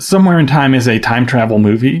 Well, Somewhere in Time is a time travel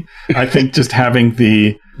movie. I think just having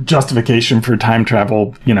the justification for time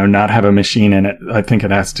travel, not have a machine in it, I think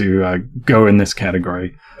it has to go in this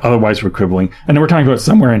category. Otherwise, we're quibbling. And we're talking about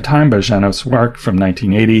Somewhere in Time by Janos Wark from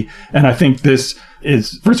 1980. And I think this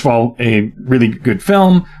is, first of all, a really good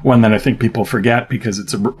film, one that I think people forget because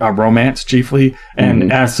it's a romance chiefly.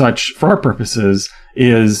 And as such, for our purposes,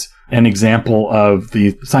 is an example of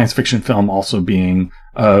the science fiction film also being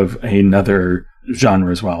of another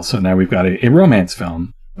genre as well. So now we've got a romance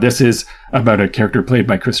film. This is about a character played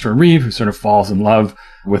by Christopher Reeve who sort of falls in love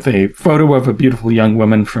with a photo of a beautiful young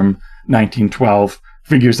woman from 1912,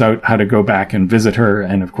 figures out how to go back and visit her.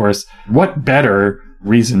 And of course, what better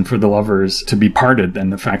reason for the lovers to be parted than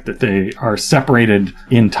the fact that they are separated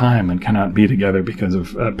in time and cannot be together because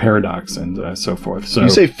of paradox and so forth. So you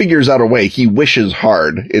say figures out a way. He wishes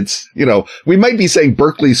hard. It's, we might be saying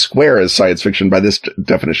Berkeley Square is science fiction by this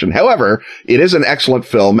definition. However, it is an excellent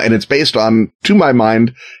film, and it's based on, to my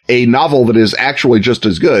mind, a novel that is actually just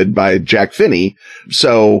as good by Jack Finney.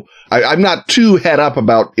 So I'm not too head up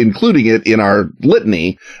about including it in our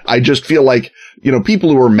litany. I just feel like, people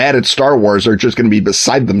who are mad at Star Wars are just going to be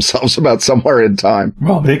beside themselves about Somewhere in Time.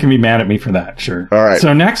 Well, they can be mad at me for that, sure. All right.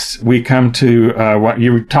 So next we come to what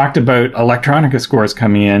you talked about, electronica scores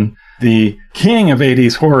coming in. The king of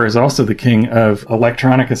 80s horror is also the king of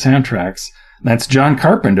electronica soundtracks. That's John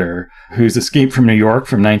Carpenter, whose Escape from New York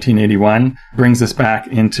from 1981 brings us back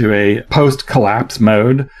into a post-collapse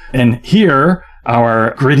mode. And here,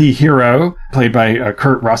 our gritty hero, played by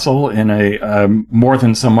Kurt Russell in a more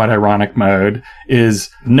than somewhat ironic mode, is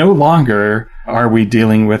no longer are we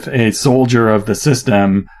dealing with a soldier of the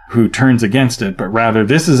system who turns against it, but rather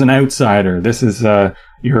this is an outsider. This is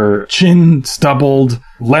your chin-stubbled,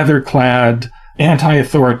 leather-clad,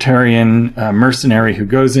 anti-authoritarian mercenary who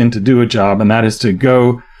goes in to do a job, and that is to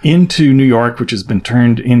go into New York, which has been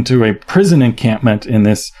turned into a prison encampment in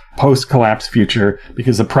this post-collapse future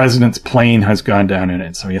because the president's plane has gone down in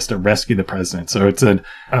it. So he has to rescue the president. So it's an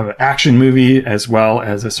action movie as well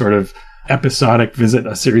as a sort of episodic visit,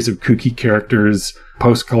 a series of kooky characters,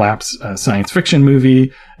 post-collapse science fiction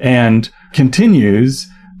movie, and continues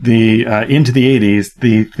into the 80s,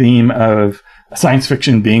 the theme of science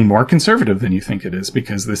fiction being more conservative than you think it is,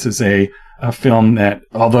 because this is a film that,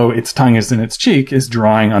 although its tongue is in its cheek, is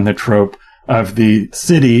drawing on the trope of the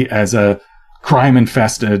city as a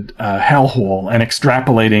crime-infested hellhole and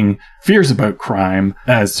extrapolating fears about crime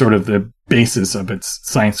as sort of the basis of its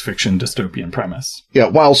science fiction dystopian premise. Yeah,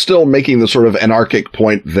 while still making the sort of anarchic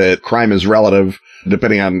point that crime is relative,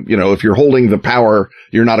 depending on, if you're holding the power,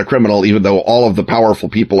 you're not a criminal, even though all of the powerful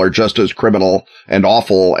people are just as criminal and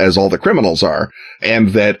awful as all the criminals are. And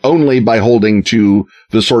that only by holding to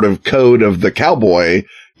the sort of code of the cowboy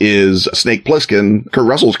is Snake Plissken, Kurt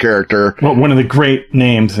Russell's character. Well, one of the great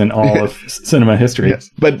names in all of cinema history. Yes.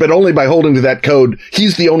 But only by holding to that code,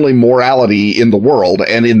 he's the only morality in the world.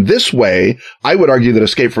 And in this way, I would argue that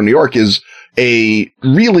Escape from New York is a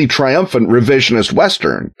really triumphant revisionist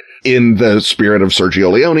Western in the spirit of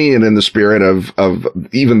Sergio Leone and in the spirit of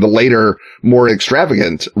even the later, more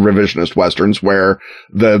extravagant revisionist Westerns, where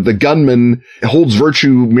the gunman holds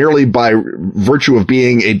virtue merely by virtue of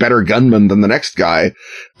being a better gunman than the next guy.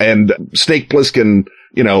 And Snake Plissken,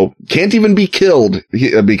 can't even be killed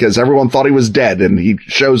because everyone thought he was dead, and he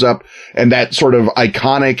shows up, and that sort of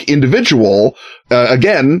iconic individual,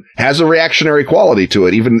 again, has a reactionary quality to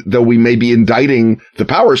it, even though we may be indicting the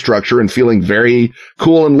power structure and feeling very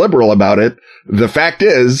cool and liberal about it. The fact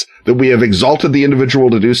is that we have exalted the individual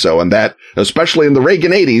to do so, and that, especially in the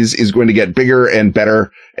Reagan 80s, is going to get bigger and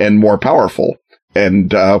better and more powerful.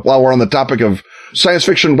 And while we're on the topic of science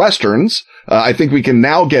fiction Westerns, I think we can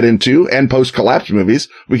now get into, and post-collapse movies,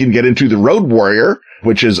 we can get into The Road Warrior,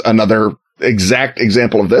 which is another exact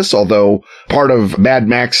example of this, although part of Mad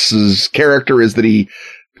Max's character is that he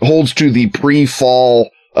holds to the pre-fall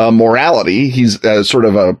morality. He's sort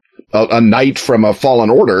of a knight from a fallen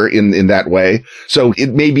order in that way. So it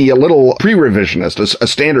may be a little pre-revisionist, a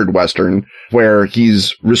standard Western, where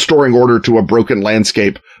he's restoring order to a broken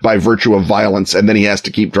landscape by virtue of violence, and then he has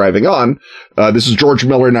to keep driving on. This is George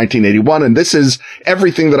Miller, 1981, and this is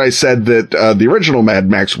everything that I said that the original Mad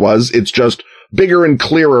Max was. It's just bigger and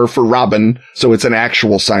clearer for Robin, so it's an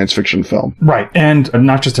actual science fiction film. Right, and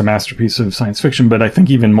not just a masterpiece of science fiction, but I think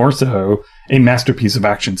even more so, a masterpiece of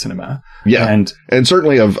action cinema. Yeah, and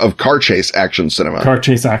certainly of car chase action cinema. Car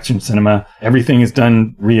chase action cinema. Everything is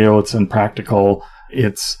done real, it's impractical,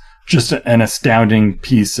 it's just an astounding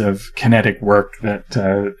piece of kinetic work that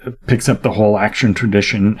picks up the whole action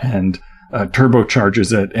tradition and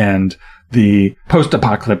turbocharges it. And the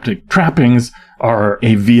post-apocalyptic trappings are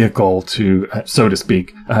a vehicle to, so to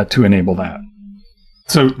speak, to enable that.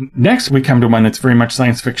 So next we come to one that's very much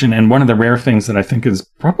science fiction, and one of the rare things that I think is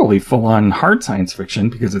probably full-on hard science fiction,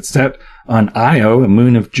 because it's set on Io, a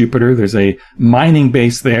moon of Jupiter. There's a mining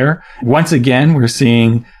base there. Once again, we're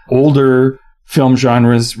seeing older film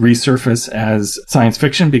genres resurface as science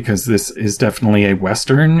fiction, because this is definitely a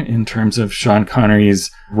Western in terms of Sean Connery's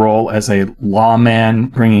role as a lawman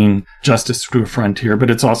bringing justice to a frontier, but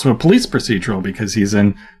it's also a police procedural because he's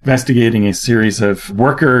investigating a series of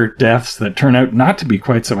worker deaths that turn out not to be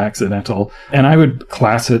quite so accidental. And I would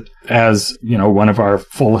class it as, one of our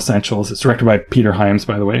full essentials. It's directed by Peter Hyams,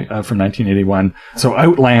 by the way, from 1981. So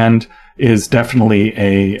Outland is definitely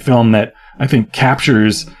a film that I think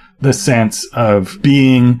captures the sense of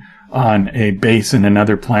being on a base in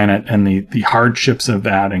another planet and the hardships of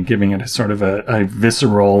that, and giving it a sort of a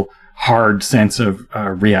visceral, hard sense of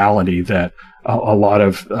reality that a lot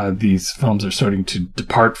of these films are starting to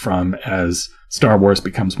depart from as Star Wars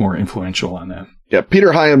becomes more influential on them. Yeah,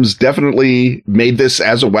 Peter Hyams definitely made this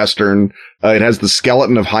as a Western. It has the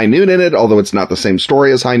skeleton of High Noon in it, although it's not the same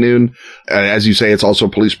story as High Noon. As you say, it's also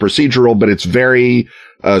a police procedural, but it's very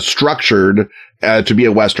structured to be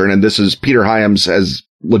a Western. And this is Peter Hyams has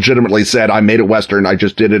legitimately said, I made a Western. I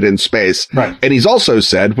just did it in space. Right. And he's also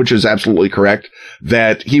said, which is absolutely correct,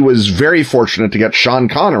 that he was very fortunate to get Sean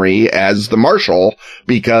Connery as the Marshal,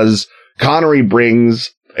 because Connery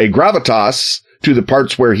brings a gravitas to the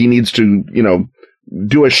parts where he needs to,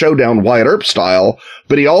 do a showdown Wyatt Earp style.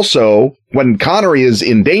 But he also, when Connery is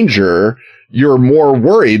in danger, you're more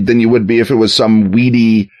worried than you would be if it was some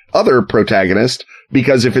weedy other protagonist.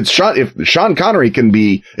 Because if Sean Connery can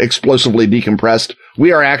be explosively decompressed,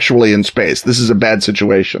 we are actually in space. This is a bad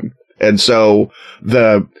situation. And so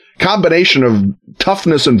the combination of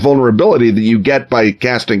toughness and vulnerability that you get by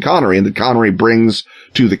casting Connery, and that Connery brings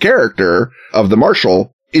to the character of the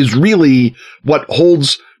Marshal, is really what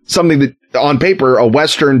holds something that on paper, a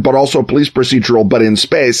Western, but also a police procedural, but in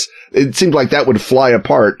space. It seemed like that would fly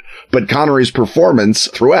apart. But Connery's performance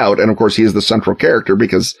throughout, and of course he is the central character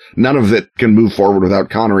because none of it can move forward without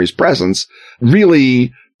Connery's presence,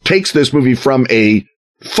 really takes this movie from a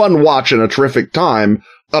fun watch and a terrific time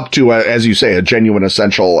up to, as you say, a genuine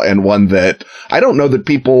essential, and one that I don't know that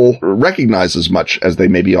people recognize as much as they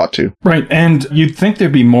maybe ought to. Right. And you'd think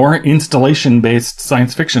there'd be more installation-based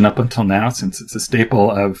science fiction up until now, since it's a staple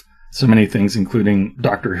of so many things, including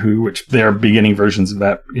Doctor Who, which their beginning versions of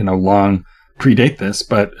that, long predate this.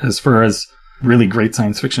 But as far as really great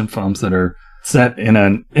science fiction films that are set in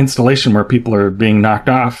an installation where people are being knocked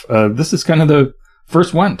off, this is kind of the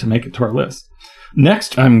first one to make it to our list.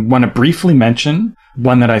 Next, I want to briefly mention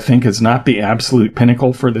one that I think is not the absolute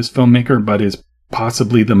pinnacle for this filmmaker, but is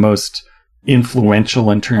possibly the most influential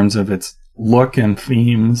in terms of its look and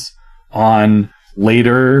themes on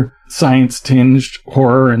later science-tinged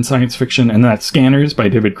horror and science fiction, and that's Scanners by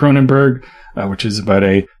David Cronenberg, which is about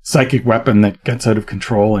a psychic weapon that gets out of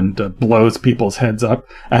control and blows people's heads up.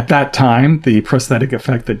 At that time, the prosthetic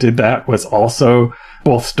effect that did that was also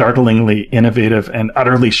both startlingly innovative and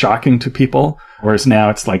utterly shocking to people, whereas now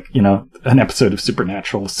it's like, an episode of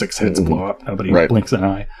Supernatural, 6 heads blow up, nobody blinks an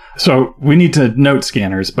eye. So we need to note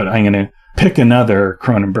Scanners, but I'm going to pick another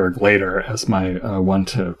Cronenberg later as my one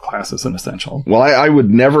to class as an essential. Well, I would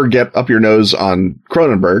never get up your nose on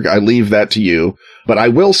Cronenberg. I leave that to you. But I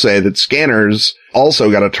will say that Scanners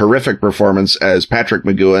also got a terrific performance as Patrick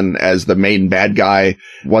McGoohan as the main bad guy.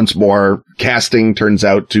 Once more, casting turns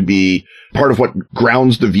out to be part of what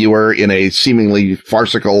grounds the viewer in a seemingly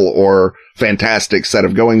farcical or fantastic set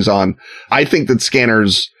of goings on. I think that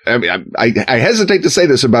Scanners, I hesitate to say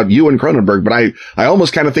this about you and Cronenberg, but I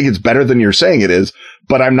almost kind of think it's better than you're saying it is,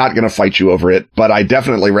 but I'm not going to fight you over it. But I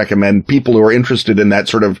definitely recommend people who are interested in that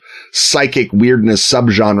sort of psychic weirdness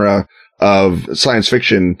subgenre of science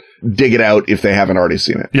fiction dig it out if they haven't already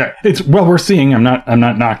seen it. Yeah, it's well worth seeing. I'm not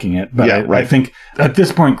knocking it, but yeah, I think at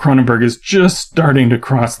this point Cronenberg is just starting to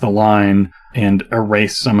cross the line and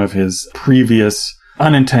erase some of his previous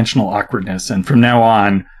unintentional awkwardness. And from now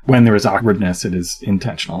on, when there is awkwardness, it is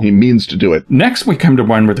intentional. He means to do it. Next, we come to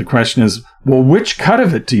one where the question is, well, which cut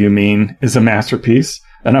of it do you mean is a masterpiece?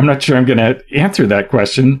 And I'm not sure I'm going to answer that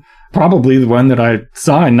question. Probably the one that I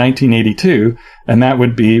saw in 1982, and that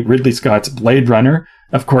would be Ridley Scott's Blade Runner.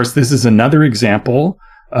 Of course, this is another example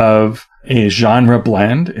of a genre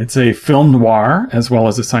blend. It's a film noir as well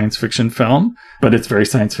as a science fiction film, but it's very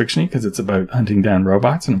science fiction-y because it's about hunting down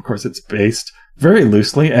robots. And of course, it's based very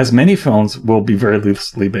loosely, as many films will be very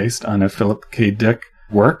loosely based on a Philip K. Dick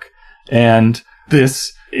work. And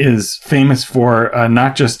this is famous for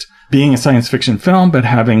not just being a science fiction film, but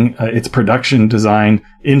having its production design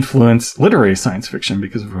influence literary science fiction,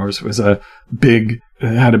 because of course it was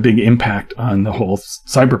had a big impact on the whole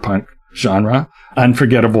cyberpunk genre.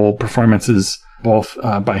 Unforgettable performances, both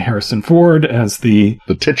by Harrison Ford as the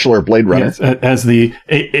titular Blade Runner, yes, as the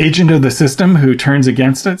agent of the system who turns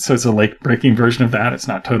against it. So it's a late-breaking version of that. It's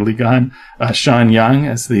not totally gone. Sean Young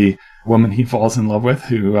as the woman he falls in love with,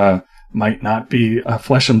 who might not be a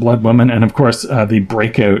flesh and blood woman, and of course the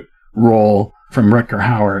breakout role from Rutger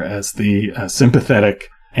Hauer as the sympathetic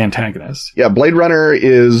antagonist. Yeah, Blade Runner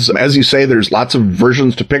is, as you say, there's lots of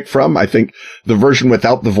versions to pick from. I think the version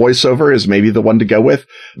without the voiceover is maybe the one to go with.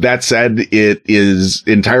 That said, it is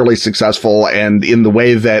entirely successful, and in the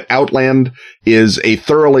way that Outland is a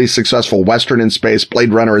thoroughly successful Western in space,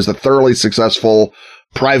 Blade Runner is a thoroughly successful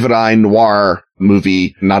private eye noir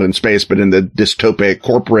movie, not in space, but in the dystopic,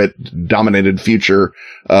 corporate-dominated future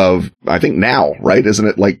of, I think now, right? Isn't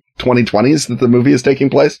it like 2020s that the movie is taking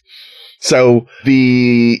place? So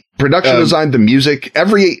the production design, the music,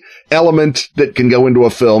 every element that can go into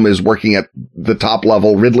a film is working at the top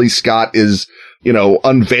level. Ridley Scott is,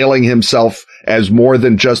 unveiling himself as more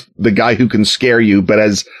than just the guy who can scare you, but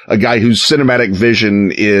as a guy whose cinematic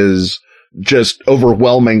vision is just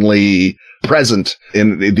overwhelmingly present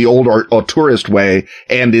in the old auteurist way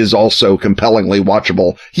and is also compellingly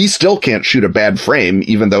watchable. He still can't shoot a bad frame,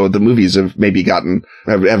 even though the movies have maybe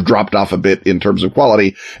have dropped off a bit in terms of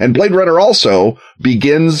quality. And Blade Runner also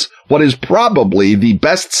begins what is probably the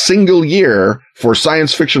best single year for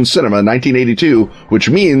science fiction cinema, 1982, which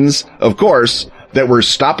means, of course, that we're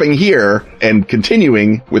stopping here and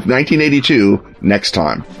continuing with 1982 next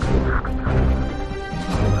time.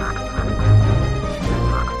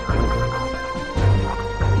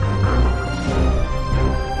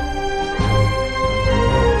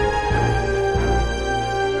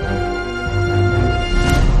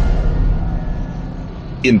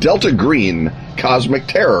 In Delta Green, cosmic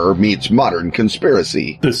terror meets modern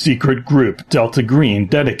conspiracy. The secret group Delta Green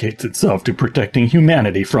dedicates itself to protecting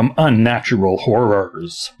humanity from unnatural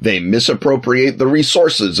horrors. They misappropriate the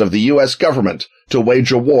resources of the U.S. government to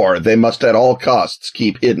wage a war they must at all costs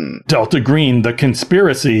keep hidden. Delta Green, the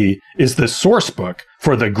conspiracy, is the source book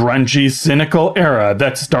for the grungy, cynical era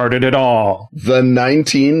that started it all. The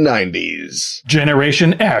 1990s.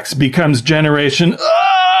 Generation X becomes Generation...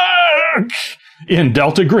 in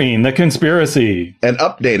Delta Green, the conspiracy. An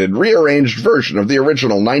updated, rearranged version of the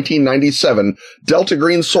original 1997 Delta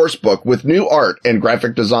Green sourcebook with new art and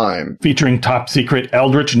graphic design. Featuring top-secret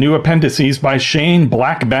Eldritch new appendices by Shane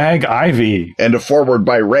Blackbag Ivy. And a foreword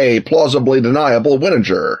by Ray Plausibly Deniable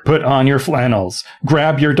Winninger. Put on your flannels,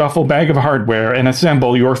 grab your duffel bag of hardware, and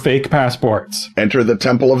assemble your fake passports. Enter the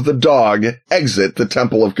Temple of the Dog, exit the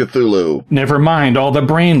Temple of Cthulhu. Never mind all the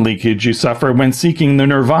brain leakage you suffer when seeking the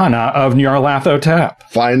nirvana of Nyarlathotep.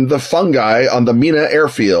 Find the fungi on the Mina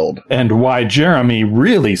airfield. And why Jeremy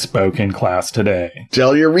really spoke in class today.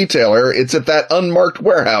 Tell your retailer it's at that unmarked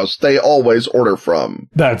warehouse they always order from.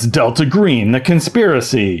 That's Delta Green, the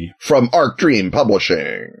conspiracy. From Arc Dream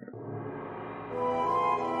Publishing.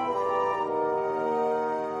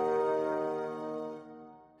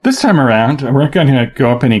 This time around, we're not going to go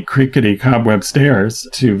up any creaky cobweb stairs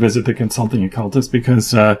to visit the consulting occultist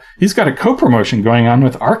because he's got a co-promotion going on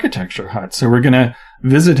with Architecture Hut. So we're going to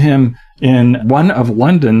visit him in one of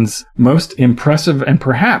London's most impressive and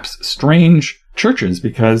perhaps strange churches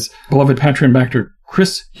because beloved Patreon backer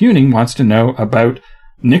Chris Huning wants to know about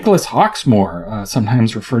Nicholas Hawksmoor,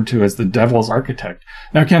 sometimes referred to as the Devil's Architect.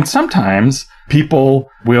 Now, Ken, sometimes people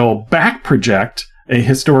will back project a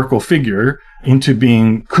historical figure into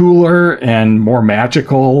being cooler and more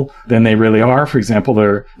magical than they really are. For example,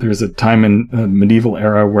 there's a time in the medieval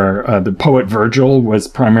era where the poet Virgil was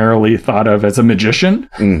primarily thought of as a magician,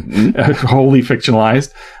 wholly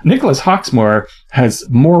fictionalized. Nicholas Hawksmoor has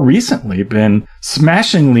more recently been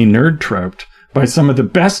smashingly nerd-troped by some of the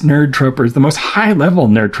best nerd-tropers, the most high-level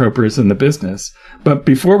nerd-tropers in the business. But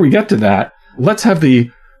before we get to that, let's have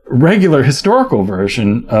the regular historical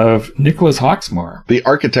version of Nicholas Hawksmoor. The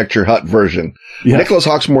Architecture Hut version. Yes. Nicholas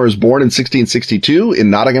Hawksmoor is born in 1662 in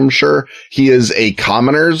Nottinghamshire. He is a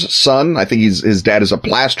commoner's son. I think his dad is a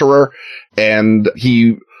plasterer, and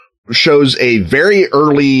he shows a very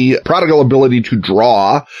early prodigal ability to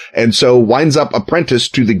draw, and so winds up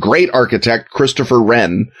apprenticed to the great architect Christopher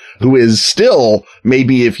Wren, who is still,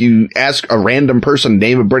 maybe if you ask a random person,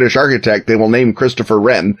 name a British architect, they will name Christopher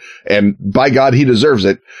Wren, and by God, he deserves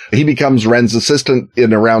it. He becomes Wren's assistant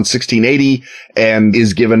in around 1680 and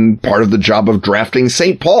is given part of the job of drafting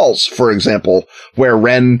St. Paul's, for example, where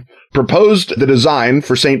Wren proposed the design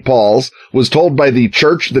for St. Paul's, was told by the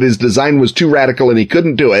church that his design was too radical and he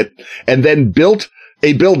couldn't do it, and then built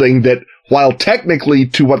a building that, while technically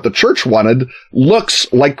to what the church wanted,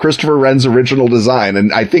 looks like Christopher Wren's original design.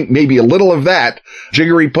 And I think maybe a little of that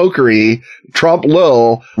jiggery-pokery, Trompe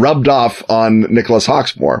l'oeil, rubbed off on Nicholas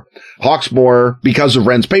Hawksmoor. Hawksmoor, because of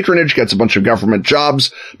Wren's patronage, gets a bunch of government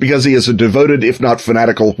jobs. Because he is a devoted, if not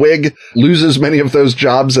fanatical Whig, loses many of those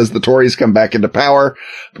jobs as the Tories come back into power.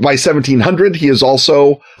 By 1700, he is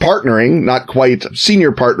also partnering, not quite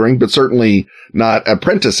senior partnering, but certainly not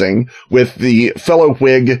apprenticing, with the fellow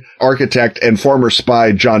Whig architect and former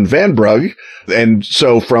spy John Vanbrugh. And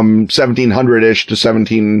so from 1700-ish to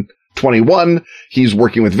 1721, he's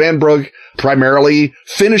working with Vanbrugh, primarily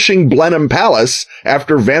finishing Blenheim Palace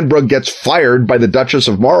after Vanbrugh gets fired by the Duchess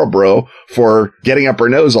of Marlborough for getting up her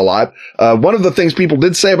nose a lot. One of the things people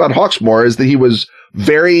did say about Hawksmoor is that he was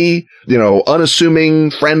very,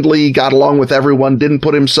 unassuming, friendly, got along with everyone, didn't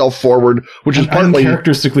put himself forward, which is partly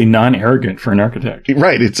uncharacteristically non-arrogant for an architect.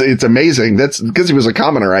 Right. It's amazing. That's because he was a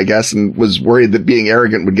commoner, I guess, and was worried that being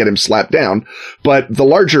arrogant would get him slapped down. But the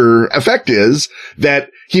larger effect is that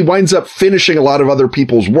he winds up finishing a lot of other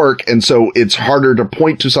people's work. And so it's harder to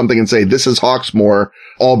point to something and say, this is Hawksmoor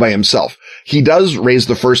all by himself. He does raise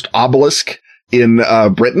the first obelisk in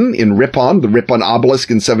Britain, in Ripon, the Ripon obelisk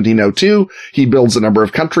in 1702. He builds a number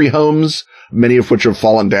of country homes, many of which have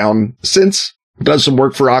fallen down since. Does some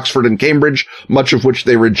work for Oxford and Cambridge, much of which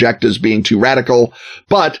they reject as being too radical.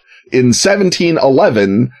 But in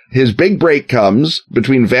 1711, his big break comes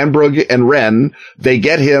between Vanbrugh and Wren. They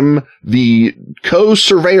get him the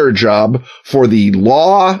co-surveyor job for the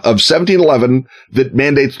law of 1711 that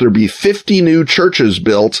mandates there be 50 new churches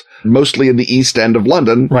built, mostly in the East End of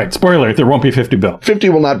London. Right. Spoiler, there won't be 50 built. 50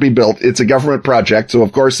 will not be built. It's a government project, so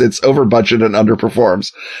of course it's over budget and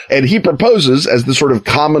underperforms. And he proposes, as the sort of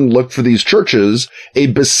common look for these churches, a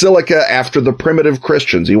basilica after the primitive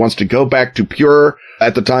Christians. He wants to go back to pure,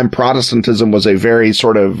 at the time, Protestantism was a very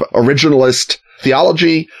sort of originalist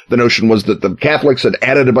theology. The notion was that the Catholics had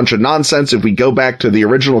added a bunch of nonsense. If we go back to the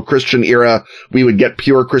original Christian era, we would get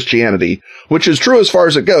pure Christianity, which is true as far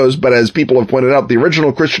as it goes. But as people have pointed out, the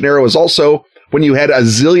original Christian era was also when you had a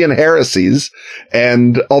zillion heresies.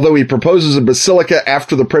 And although he proposes a basilica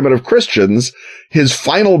after the primitive Christians, his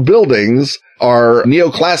final buildings are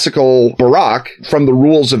neoclassical Baroque from the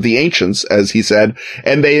rules of the ancients, as he said,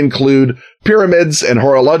 and they include pyramids and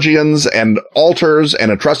horologions and altars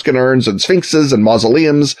and Etruscan urns and sphinxes and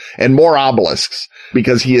mausoleums and more obelisks,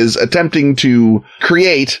 because he is attempting to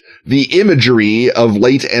create the imagery of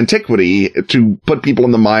late antiquity to put people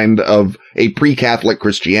in the mind of a pre-Catholic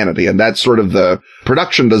Christianity. And that's sort of the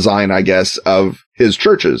production design, I guess, of his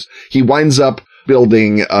churches. He winds up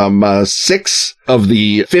building 6 of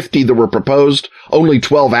the 50 that were proposed. Only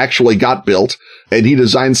 12 actually got built, and he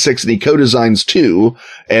designs 6 and he co-designs 2,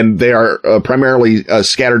 and they are primarily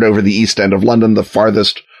scattered over the East End of London, the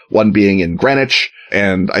farthest one being in Greenwich,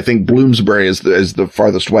 and I think Bloomsbury is the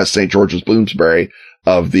farthest west, St. George's Bloomsbury,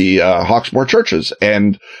 of the Hawksmoor churches.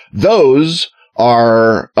 And those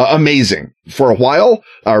are amazing. For a while,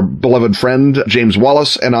 our beloved friend James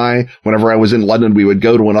Wallace and I, whenever I was in London, we would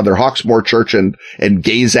go to another Hawksmoor church and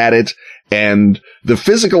gaze at it. And the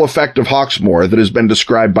physical effect of Hawksmoor that has been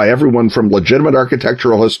described by everyone from legitimate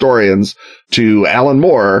architectural historians to Alan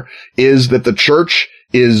Moore is that the church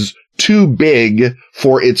is too big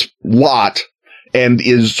for its lot and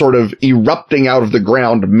is sort of erupting out of the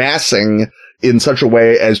ground, massing in such a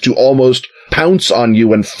way as to almost pounce on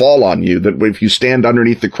you and fall on you, that if you stand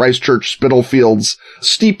underneath the Christchurch Spitalfields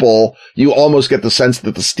steeple, you almost get the sense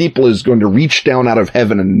that the steeple is going to reach down out of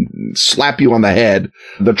heaven and slap you on the head.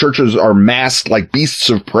 The churches are massed like beasts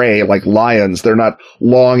of prey, like lions. They're not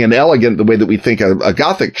long and elegant the way that we think a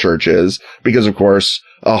Gothic church is, because, of course,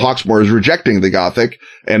 Hawksmoor is rejecting the Gothic,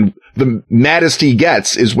 and the maddest he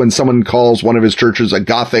gets is when someone calls one of his churches a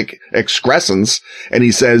Gothic excrescence, and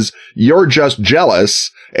he says, "You're just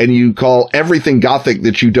jealous, and you call everything Gothic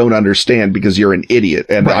that you don't understand because you're an idiot."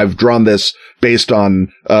 And right. I've drawn this based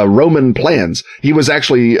on Roman plans. He was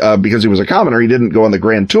actually, because he was a commoner, he didn't go on the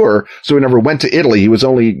Grand Tour, so he never went to Italy. He was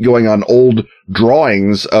only going on old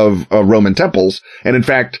drawings of Roman temples. And in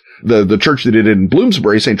fact, The church that it in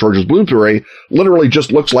Bloomsbury, St. George's Bloomsbury, literally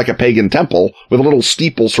just looks like a pagan temple with a little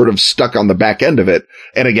steeple sort of stuck on the back end of it.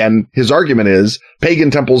 And again, his argument is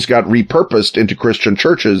pagan temples got repurposed into Christian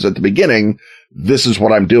churches at the beginning. This is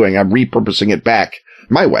what I'm doing. I'm repurposing it back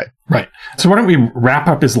my way. Right. So why don't we wrap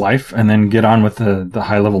up his life and then get on with the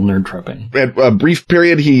high-level nerd troping? At a brief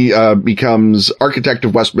period, he becomes architect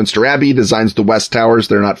of Westminster Abbey, designs the West Towers.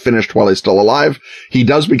 They're not finished while he's still alive. He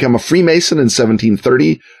does become a Freemason in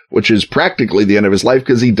 1730, which is practically the end of his life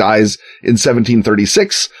because he dies in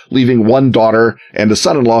 1736, leaving one daughter and a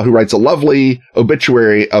son-in-law who writes a lovely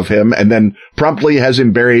obituary of him and then promptly has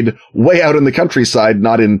him buried way out in the countryside,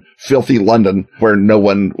 not in filthy London where no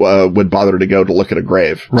one would bother to go to look at a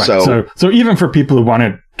grave. Right. So even for people who want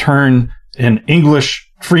to turn an English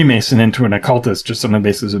Freemason into an occultist just on the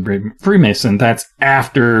basis of Freemason, that's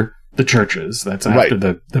after the churches. That's after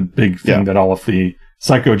the big thing that all of the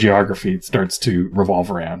psychogeography starts to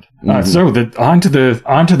revolve around. So onto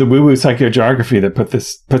the woo-woo psychogeography that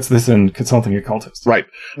puts this in Consulting Occultist. Right.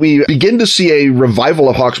 We begin to see a revival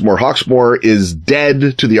of Hawksmoor. Hawksmoor is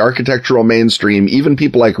dead to the architectural mainstream. Even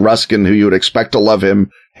people like Ruskin, who you would expect to love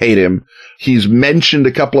him, hate him. He's mentioned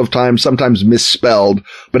a couple of times, sometimes misspelled.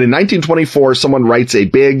 But in 1924, someone writes a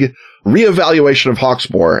big reevaluation of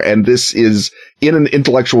Hawksmoor, and this is in an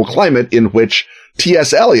intellectual climate in which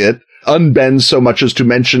T.S. Eliot unbends so much as to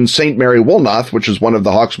mention St. Mary Woolnoth, which is one of the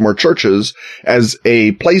Hawksmoor churches, as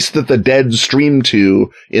a place that the dead stream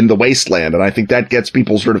to in the wasteland. And I think that gets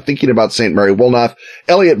people sort of thinking about St. Mary Woolnoth.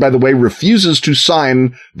 Eliot, by the way, refuses to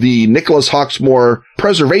sign the Nicholas Hawksmoor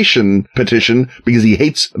preservation petition because he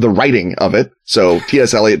hates the writing of it. So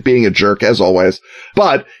T.S. Eliot being a jerk, as always.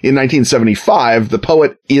 But in 1975, the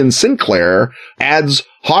poet Ian Sinclair adds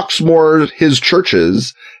Hawksmoor, his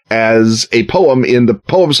churches, as a poem in the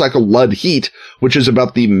poem cycle Lud Heat, which is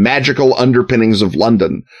about the magical underpinnings of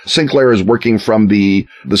London. Sinclair is working from the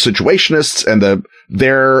Situationists and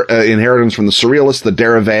their inheritance from the Surrealists, the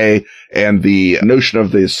dérivé, and the notion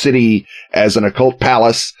of the city as an occult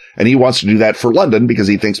palace. And he wants to do that for London because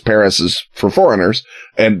he thinks Paris is for foreigners.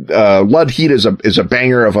 And Lud Heat is a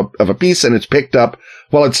banger of a piece, and it's picked up,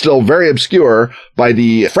 while it's still very obscure, by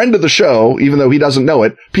the friend of the show, even though he doesn't know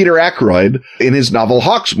it, Peter Ackroyd, in his novel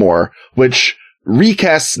Hawksmoor, which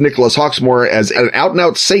recasts Nicholas Hawksmoor as an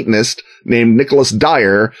out-and-out Satanist named Nicholas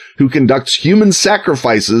Dyer, who conducts human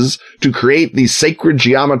sacrifices to create the sacred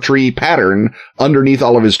geometry pattern underneath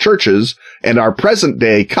all of his churches. And our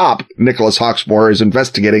present-day cop, Nicholas Hawksmoor, is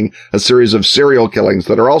investigating a series of serial killings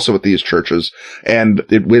that are also at these churches. And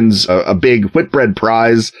it wins a big Whitbread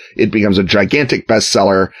Prize. It becomes a gigantic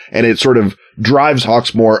bestseller, and it sort of drives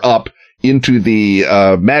Hawksmoor up into the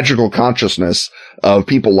magical consciousness of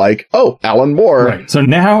people like, Alan Moore. Right. So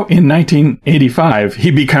now in 1985,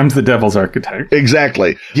 he becomes the Devil's Architect.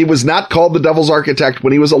 Exactly. He was not called the Devil's Architect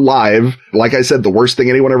when he was alive. Like I said, the worst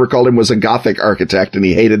thing anyone ever called him was a Gothic architect, and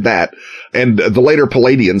he hated that. And the later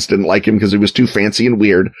Palladians didn't like him because he was too fancy and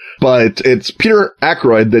weird. But it's Peter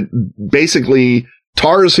Ackroyd that basically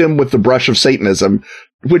tars him with the brush of Satanism,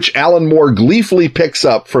 which Alan Moore gleefully picks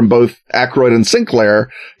up from both Ackroyd and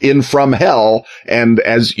Sinclair in From Hell. And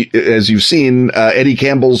as you've seen, Eddie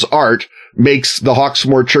Campbell's art makes the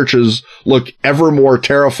Hawksmoor churches look ever more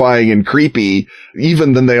terrifying and creepy,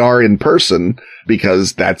 even than they are in person,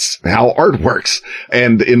 because that's how art works.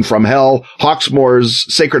 And in From Hell, Hawksmoor's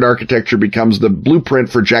sacred architecture becomes the blueprint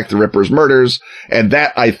for Jack the Ripper's murders. And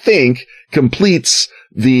that, I think, completes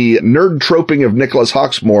the nerd troping of Nicholas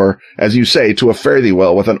Hawksmoor, as you say, to a fare thee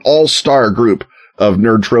well, with an all-star group of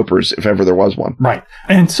nerd tropers, if ever there was one. Right.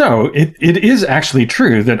 And so it is actually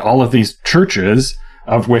true that all of these churches,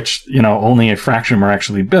 of which, only a fraction were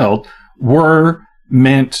actually built, were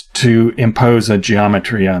meant to impose a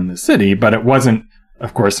geometry on the city, but it wasn't,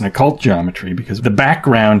 of course, an occult geometry, because the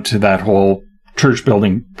background to that whole church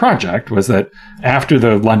building project was that after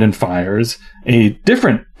the London fires, a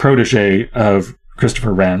different protege of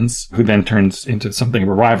Christopher Wren's, who then turns into something of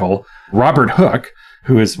a rival, Robert Hooke,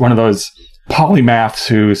 who is one of those polymaths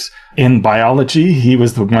who's in biology. He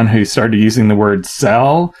was the one who started using the word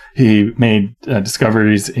cell. He made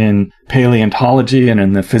discoveries in paleontology and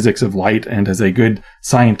in the physics of light, and as a good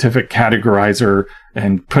scientific categorizer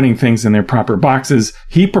and putting things in their proper boxes,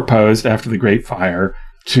 he proposed after the Great Fire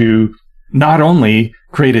to not only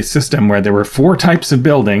create a system where there were 4 types of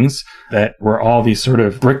buildings that were all these sort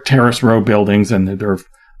of brick terrace row buildings, and there were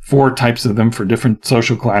 4 types of them for different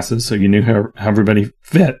social classes, so you knew how everybody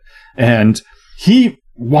fit. And he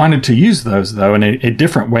wanted to use those, though, in a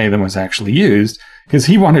different way than was actually used, because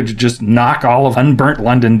he wanted to just knock all of unburnt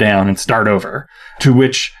London down and start over, to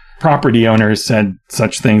which property owners said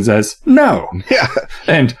such things as, no. Yeah.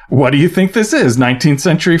 And what do you think this is? 19th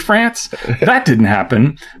century France? That didn't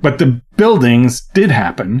happen. But the buildings did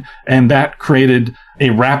happen. And that created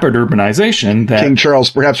a rapid urbanization that King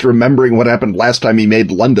Charles perhaps remembering what happened last time he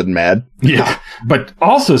made London mad. Yeah. But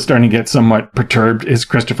also starting to get somewhat perturbed is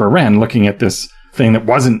Christopher Wren looking at this thing that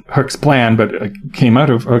wasn't Hooke's plan, but came out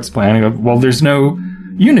of Hooke's plan. And go, well, there's no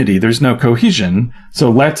unity. There's no cohesion.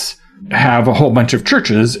 So let's have a whole bunch of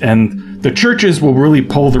churches, and the churches will really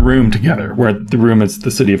pull the room together, where the room is the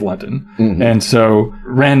City of London. Mm-hmm. And so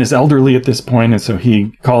Wren is elderly at this point, and so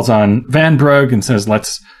he calls on Vanbrugh and says,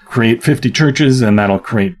 let's create 50 churches, and that'll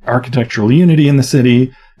create architectural unity in the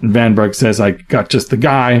city. And Vanbrugh says, I got just the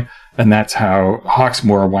guy, and that's how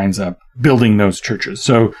Hawksmoor winds up building those churches.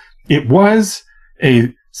 So it was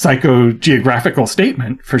a psychogeographical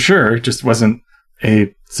statement, for sure. It just wasn't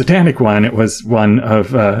a satanic one. It was one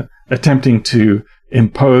of attempting to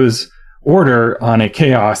impose order on a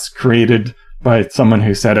chaos created by someone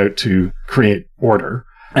who set out to create order.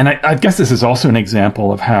 And I guess this is also an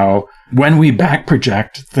example of how when we back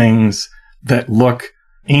project things that look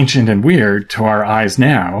ancient and weird to our eyes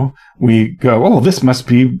now, we go, oh, this must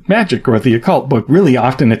be magic or the occult. But really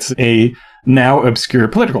often it's a now obscure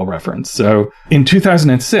political reference. So in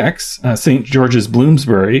 2006, St. George's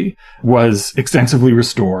Bloomsbury was extensively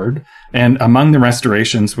restored. And among the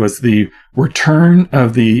restorations was the return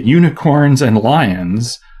of the unicorns and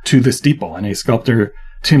lions to the steeple. And a sculptor,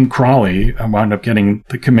 Tim Crawley, wound up getting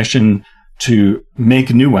the commission to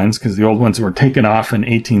make new ones because the old ones were taken off in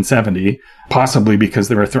 1870, possibly because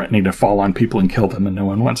they were threatening to fall on people and kill them, and no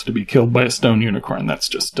one wants to be killed by a stone unicorn. That's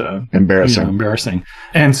just embarrassing. Embarrassing.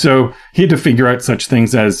 And so he had to figure out such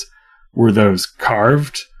things as, were those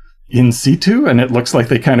carved in situ? And it looks like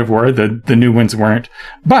they kind of were. The new ones weren't.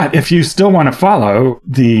 But if you still want to follow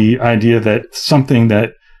the idea that something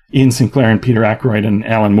that Ian Sinclair and Peter Ackroyd and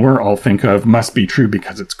Alan Moore all think of must be true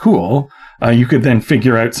because it's cool, you could then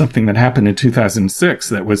figure out something that happened in 2006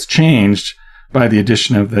 that was changed by the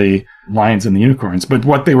addition of the lions and the unicorns. But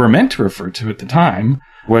what they were meant to refer to at the time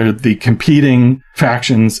were the competing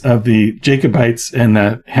factions of the Jacobites and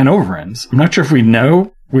the Hanoverians. I'm not sure if we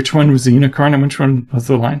know which one was the unicorn and which one was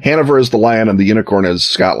the lion. Hanover is the lion and the unicorn is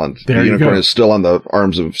Scotland. The unicorn is still on the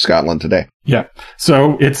arms of Scotland today. Yeah.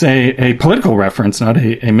 So it's a political reference, not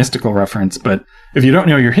a mystical reference. But if you don't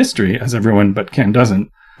know your history, as everyone but Ken doesn't,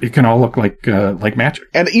 it can all look like magic.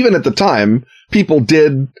 And even at the time, people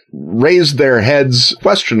did raise their heads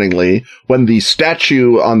questioningly when the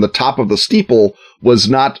statue on the top of the steeple was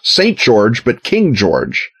not St. George, but King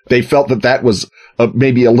George. They felt that was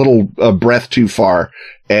maybe a little breath too far.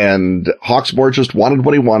 And Hawksmoor just wanted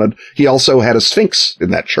what he wanted. He also had a sphinx in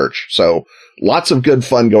that church. So lots of good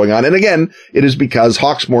fun going on. And again, it is because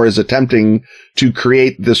Hawksmoor is attempting to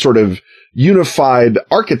create this sort of unified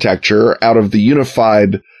architecture out of the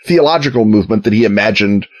unified theological movement that he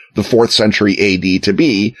imagined the 4th century AD to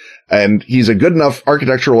be. And he's a good enough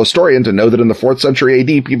architectural historian to know that in the 4th century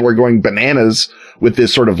AD, people are going bananas with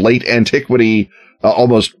this sort of late antiquity,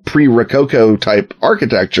 almost pre-Rococo type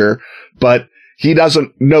architecture. But he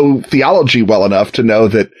doesn't know theology well enough to know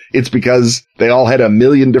that it's because they all had a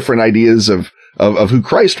million different ideas of who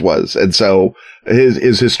Christ was. And so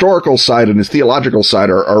his historical side and his theological side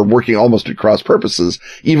are working almost at cross purposes,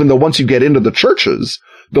 even though once you get into the churches,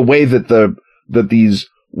 the way that these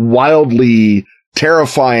wildly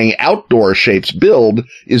terrifying outdoor shapes build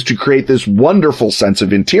is to create this wonderful sense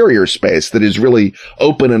of interior space that is really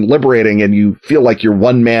open and liberating, and you feel like you're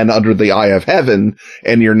one man under the eye of heaven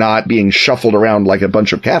and you're not being shuffled around like a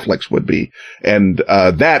bunch of Catholics would be. And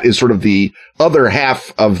that is sort of the other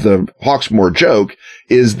half of the Hawksmoor joke,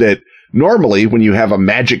 is that normally when you have a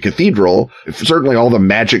magic cathedral, certainly all the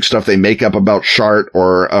magic stuff they make up about Chartres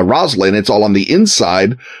or Rosslyn, it's all on the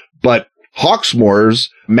inside, but Hawksmoor's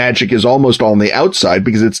magic is almost all on the outside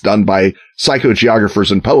because it's done by psychogeographers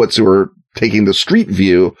and poets who are taking the street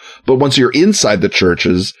view. But once you're inside the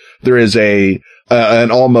churches, there is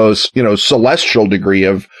an almost, celestial degree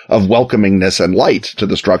of welcomingness and light to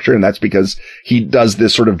the structure. And that's because he does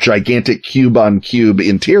this sort of gigantic cube on cube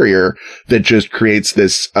interior that just creates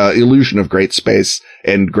this illusion of great space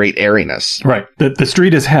and great airiness. Right. The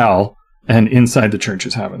street is hell, and inside the church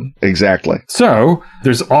is heaven. Exactly. So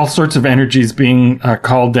there's all sorts of energies being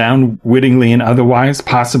called down, wittingly and otherwise,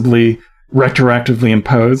 possibly retroactively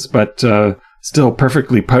imposed, but still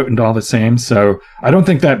perfectly potent all the same. So I don't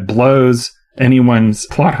think that blows anyone's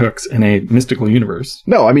plot hooks in a mystical universe.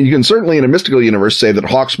 No, I mean, you can certainly in a mystical universe say that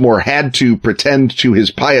Hawksmoor had to pretend to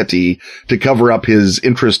his piety to cover up his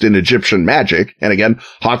interest in Egyptian magic. And again,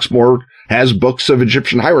 Hawksmoor has books of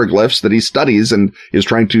Egyptian hieroglyphs that he studies and is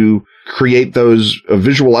trying to create those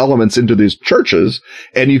visual elements into these churches.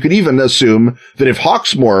 And you could even assume that if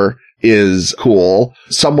Hawksmoor is cool,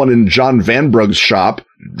 someone in John Vanbrugh's shop,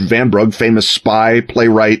 Vanbrugh, famous spy,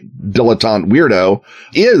 playwright, dilettante weirdo,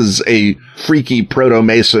 is a freaky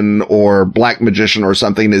proto-mason or black magician or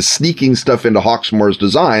something, is sneaking stuff into Hawksmoor's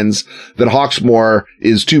designs that Hawksmoor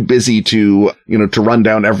is too busy to, to run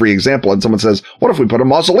down every example. And someone says, what if we put a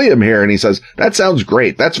mausoleum here? And he says, that sounds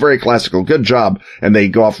great. That's very classical. Good job. And they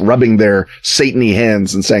go off rubbing their Satan-y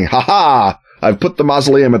hands and saying, ha ha! I've put the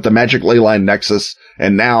mausoleum at the Magic Ley Line Nexus,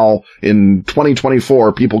 and now in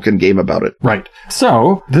 2024, people can game about it. Right.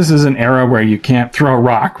 So this is an era where you can't throw a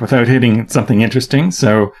rock without hitting something interesting.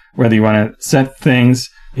 So whether you want to set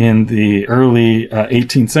things in the early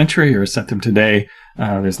 18th century or set them today,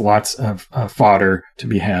 there's lots of fodder to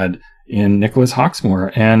be had in Nicholas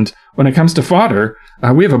Hawksmoor. And when it comes to fodder,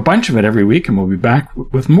 we have a bunch of it every week, and we'll be back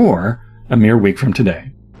with more a mere week from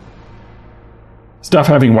today. Stuff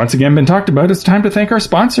having once again been talked about, it's time to thank our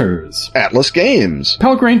sponsors. Atlas Games,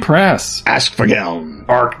 Pelgrane Press, Askfageln,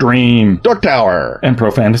 Arc Dream, Dark Tower, and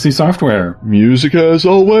Pro Fantasy Software. Music, as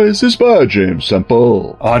always, is by James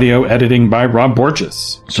Semple. Audio editing by Rob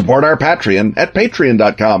Borges. Support our Patreon at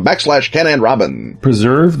patreon.com/KenandRobin.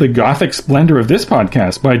 Preserve the gothic splendor of this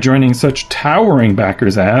podcast by joining such towering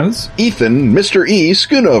backers as Ethan, Mr. E.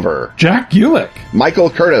 Schoonover, Jack Gulick,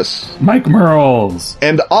 Michael Curtis, Mike Merles,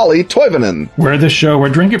 and Ollie Toivonen. We're the show. We're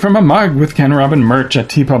drinking from a mug with Ken Robin merch at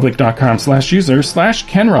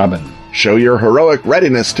tpublic.com/user/KenRobin. Show your heroic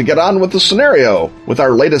readiness to get on with the scenario with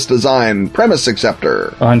our latest design, Premise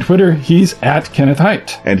Acceptor. On Twitter, he's at Kenneth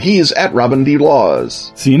Haidt. And he's at Robin D.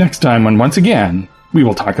 Laws. See you next time when, once again, we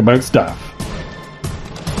will talk about stuff.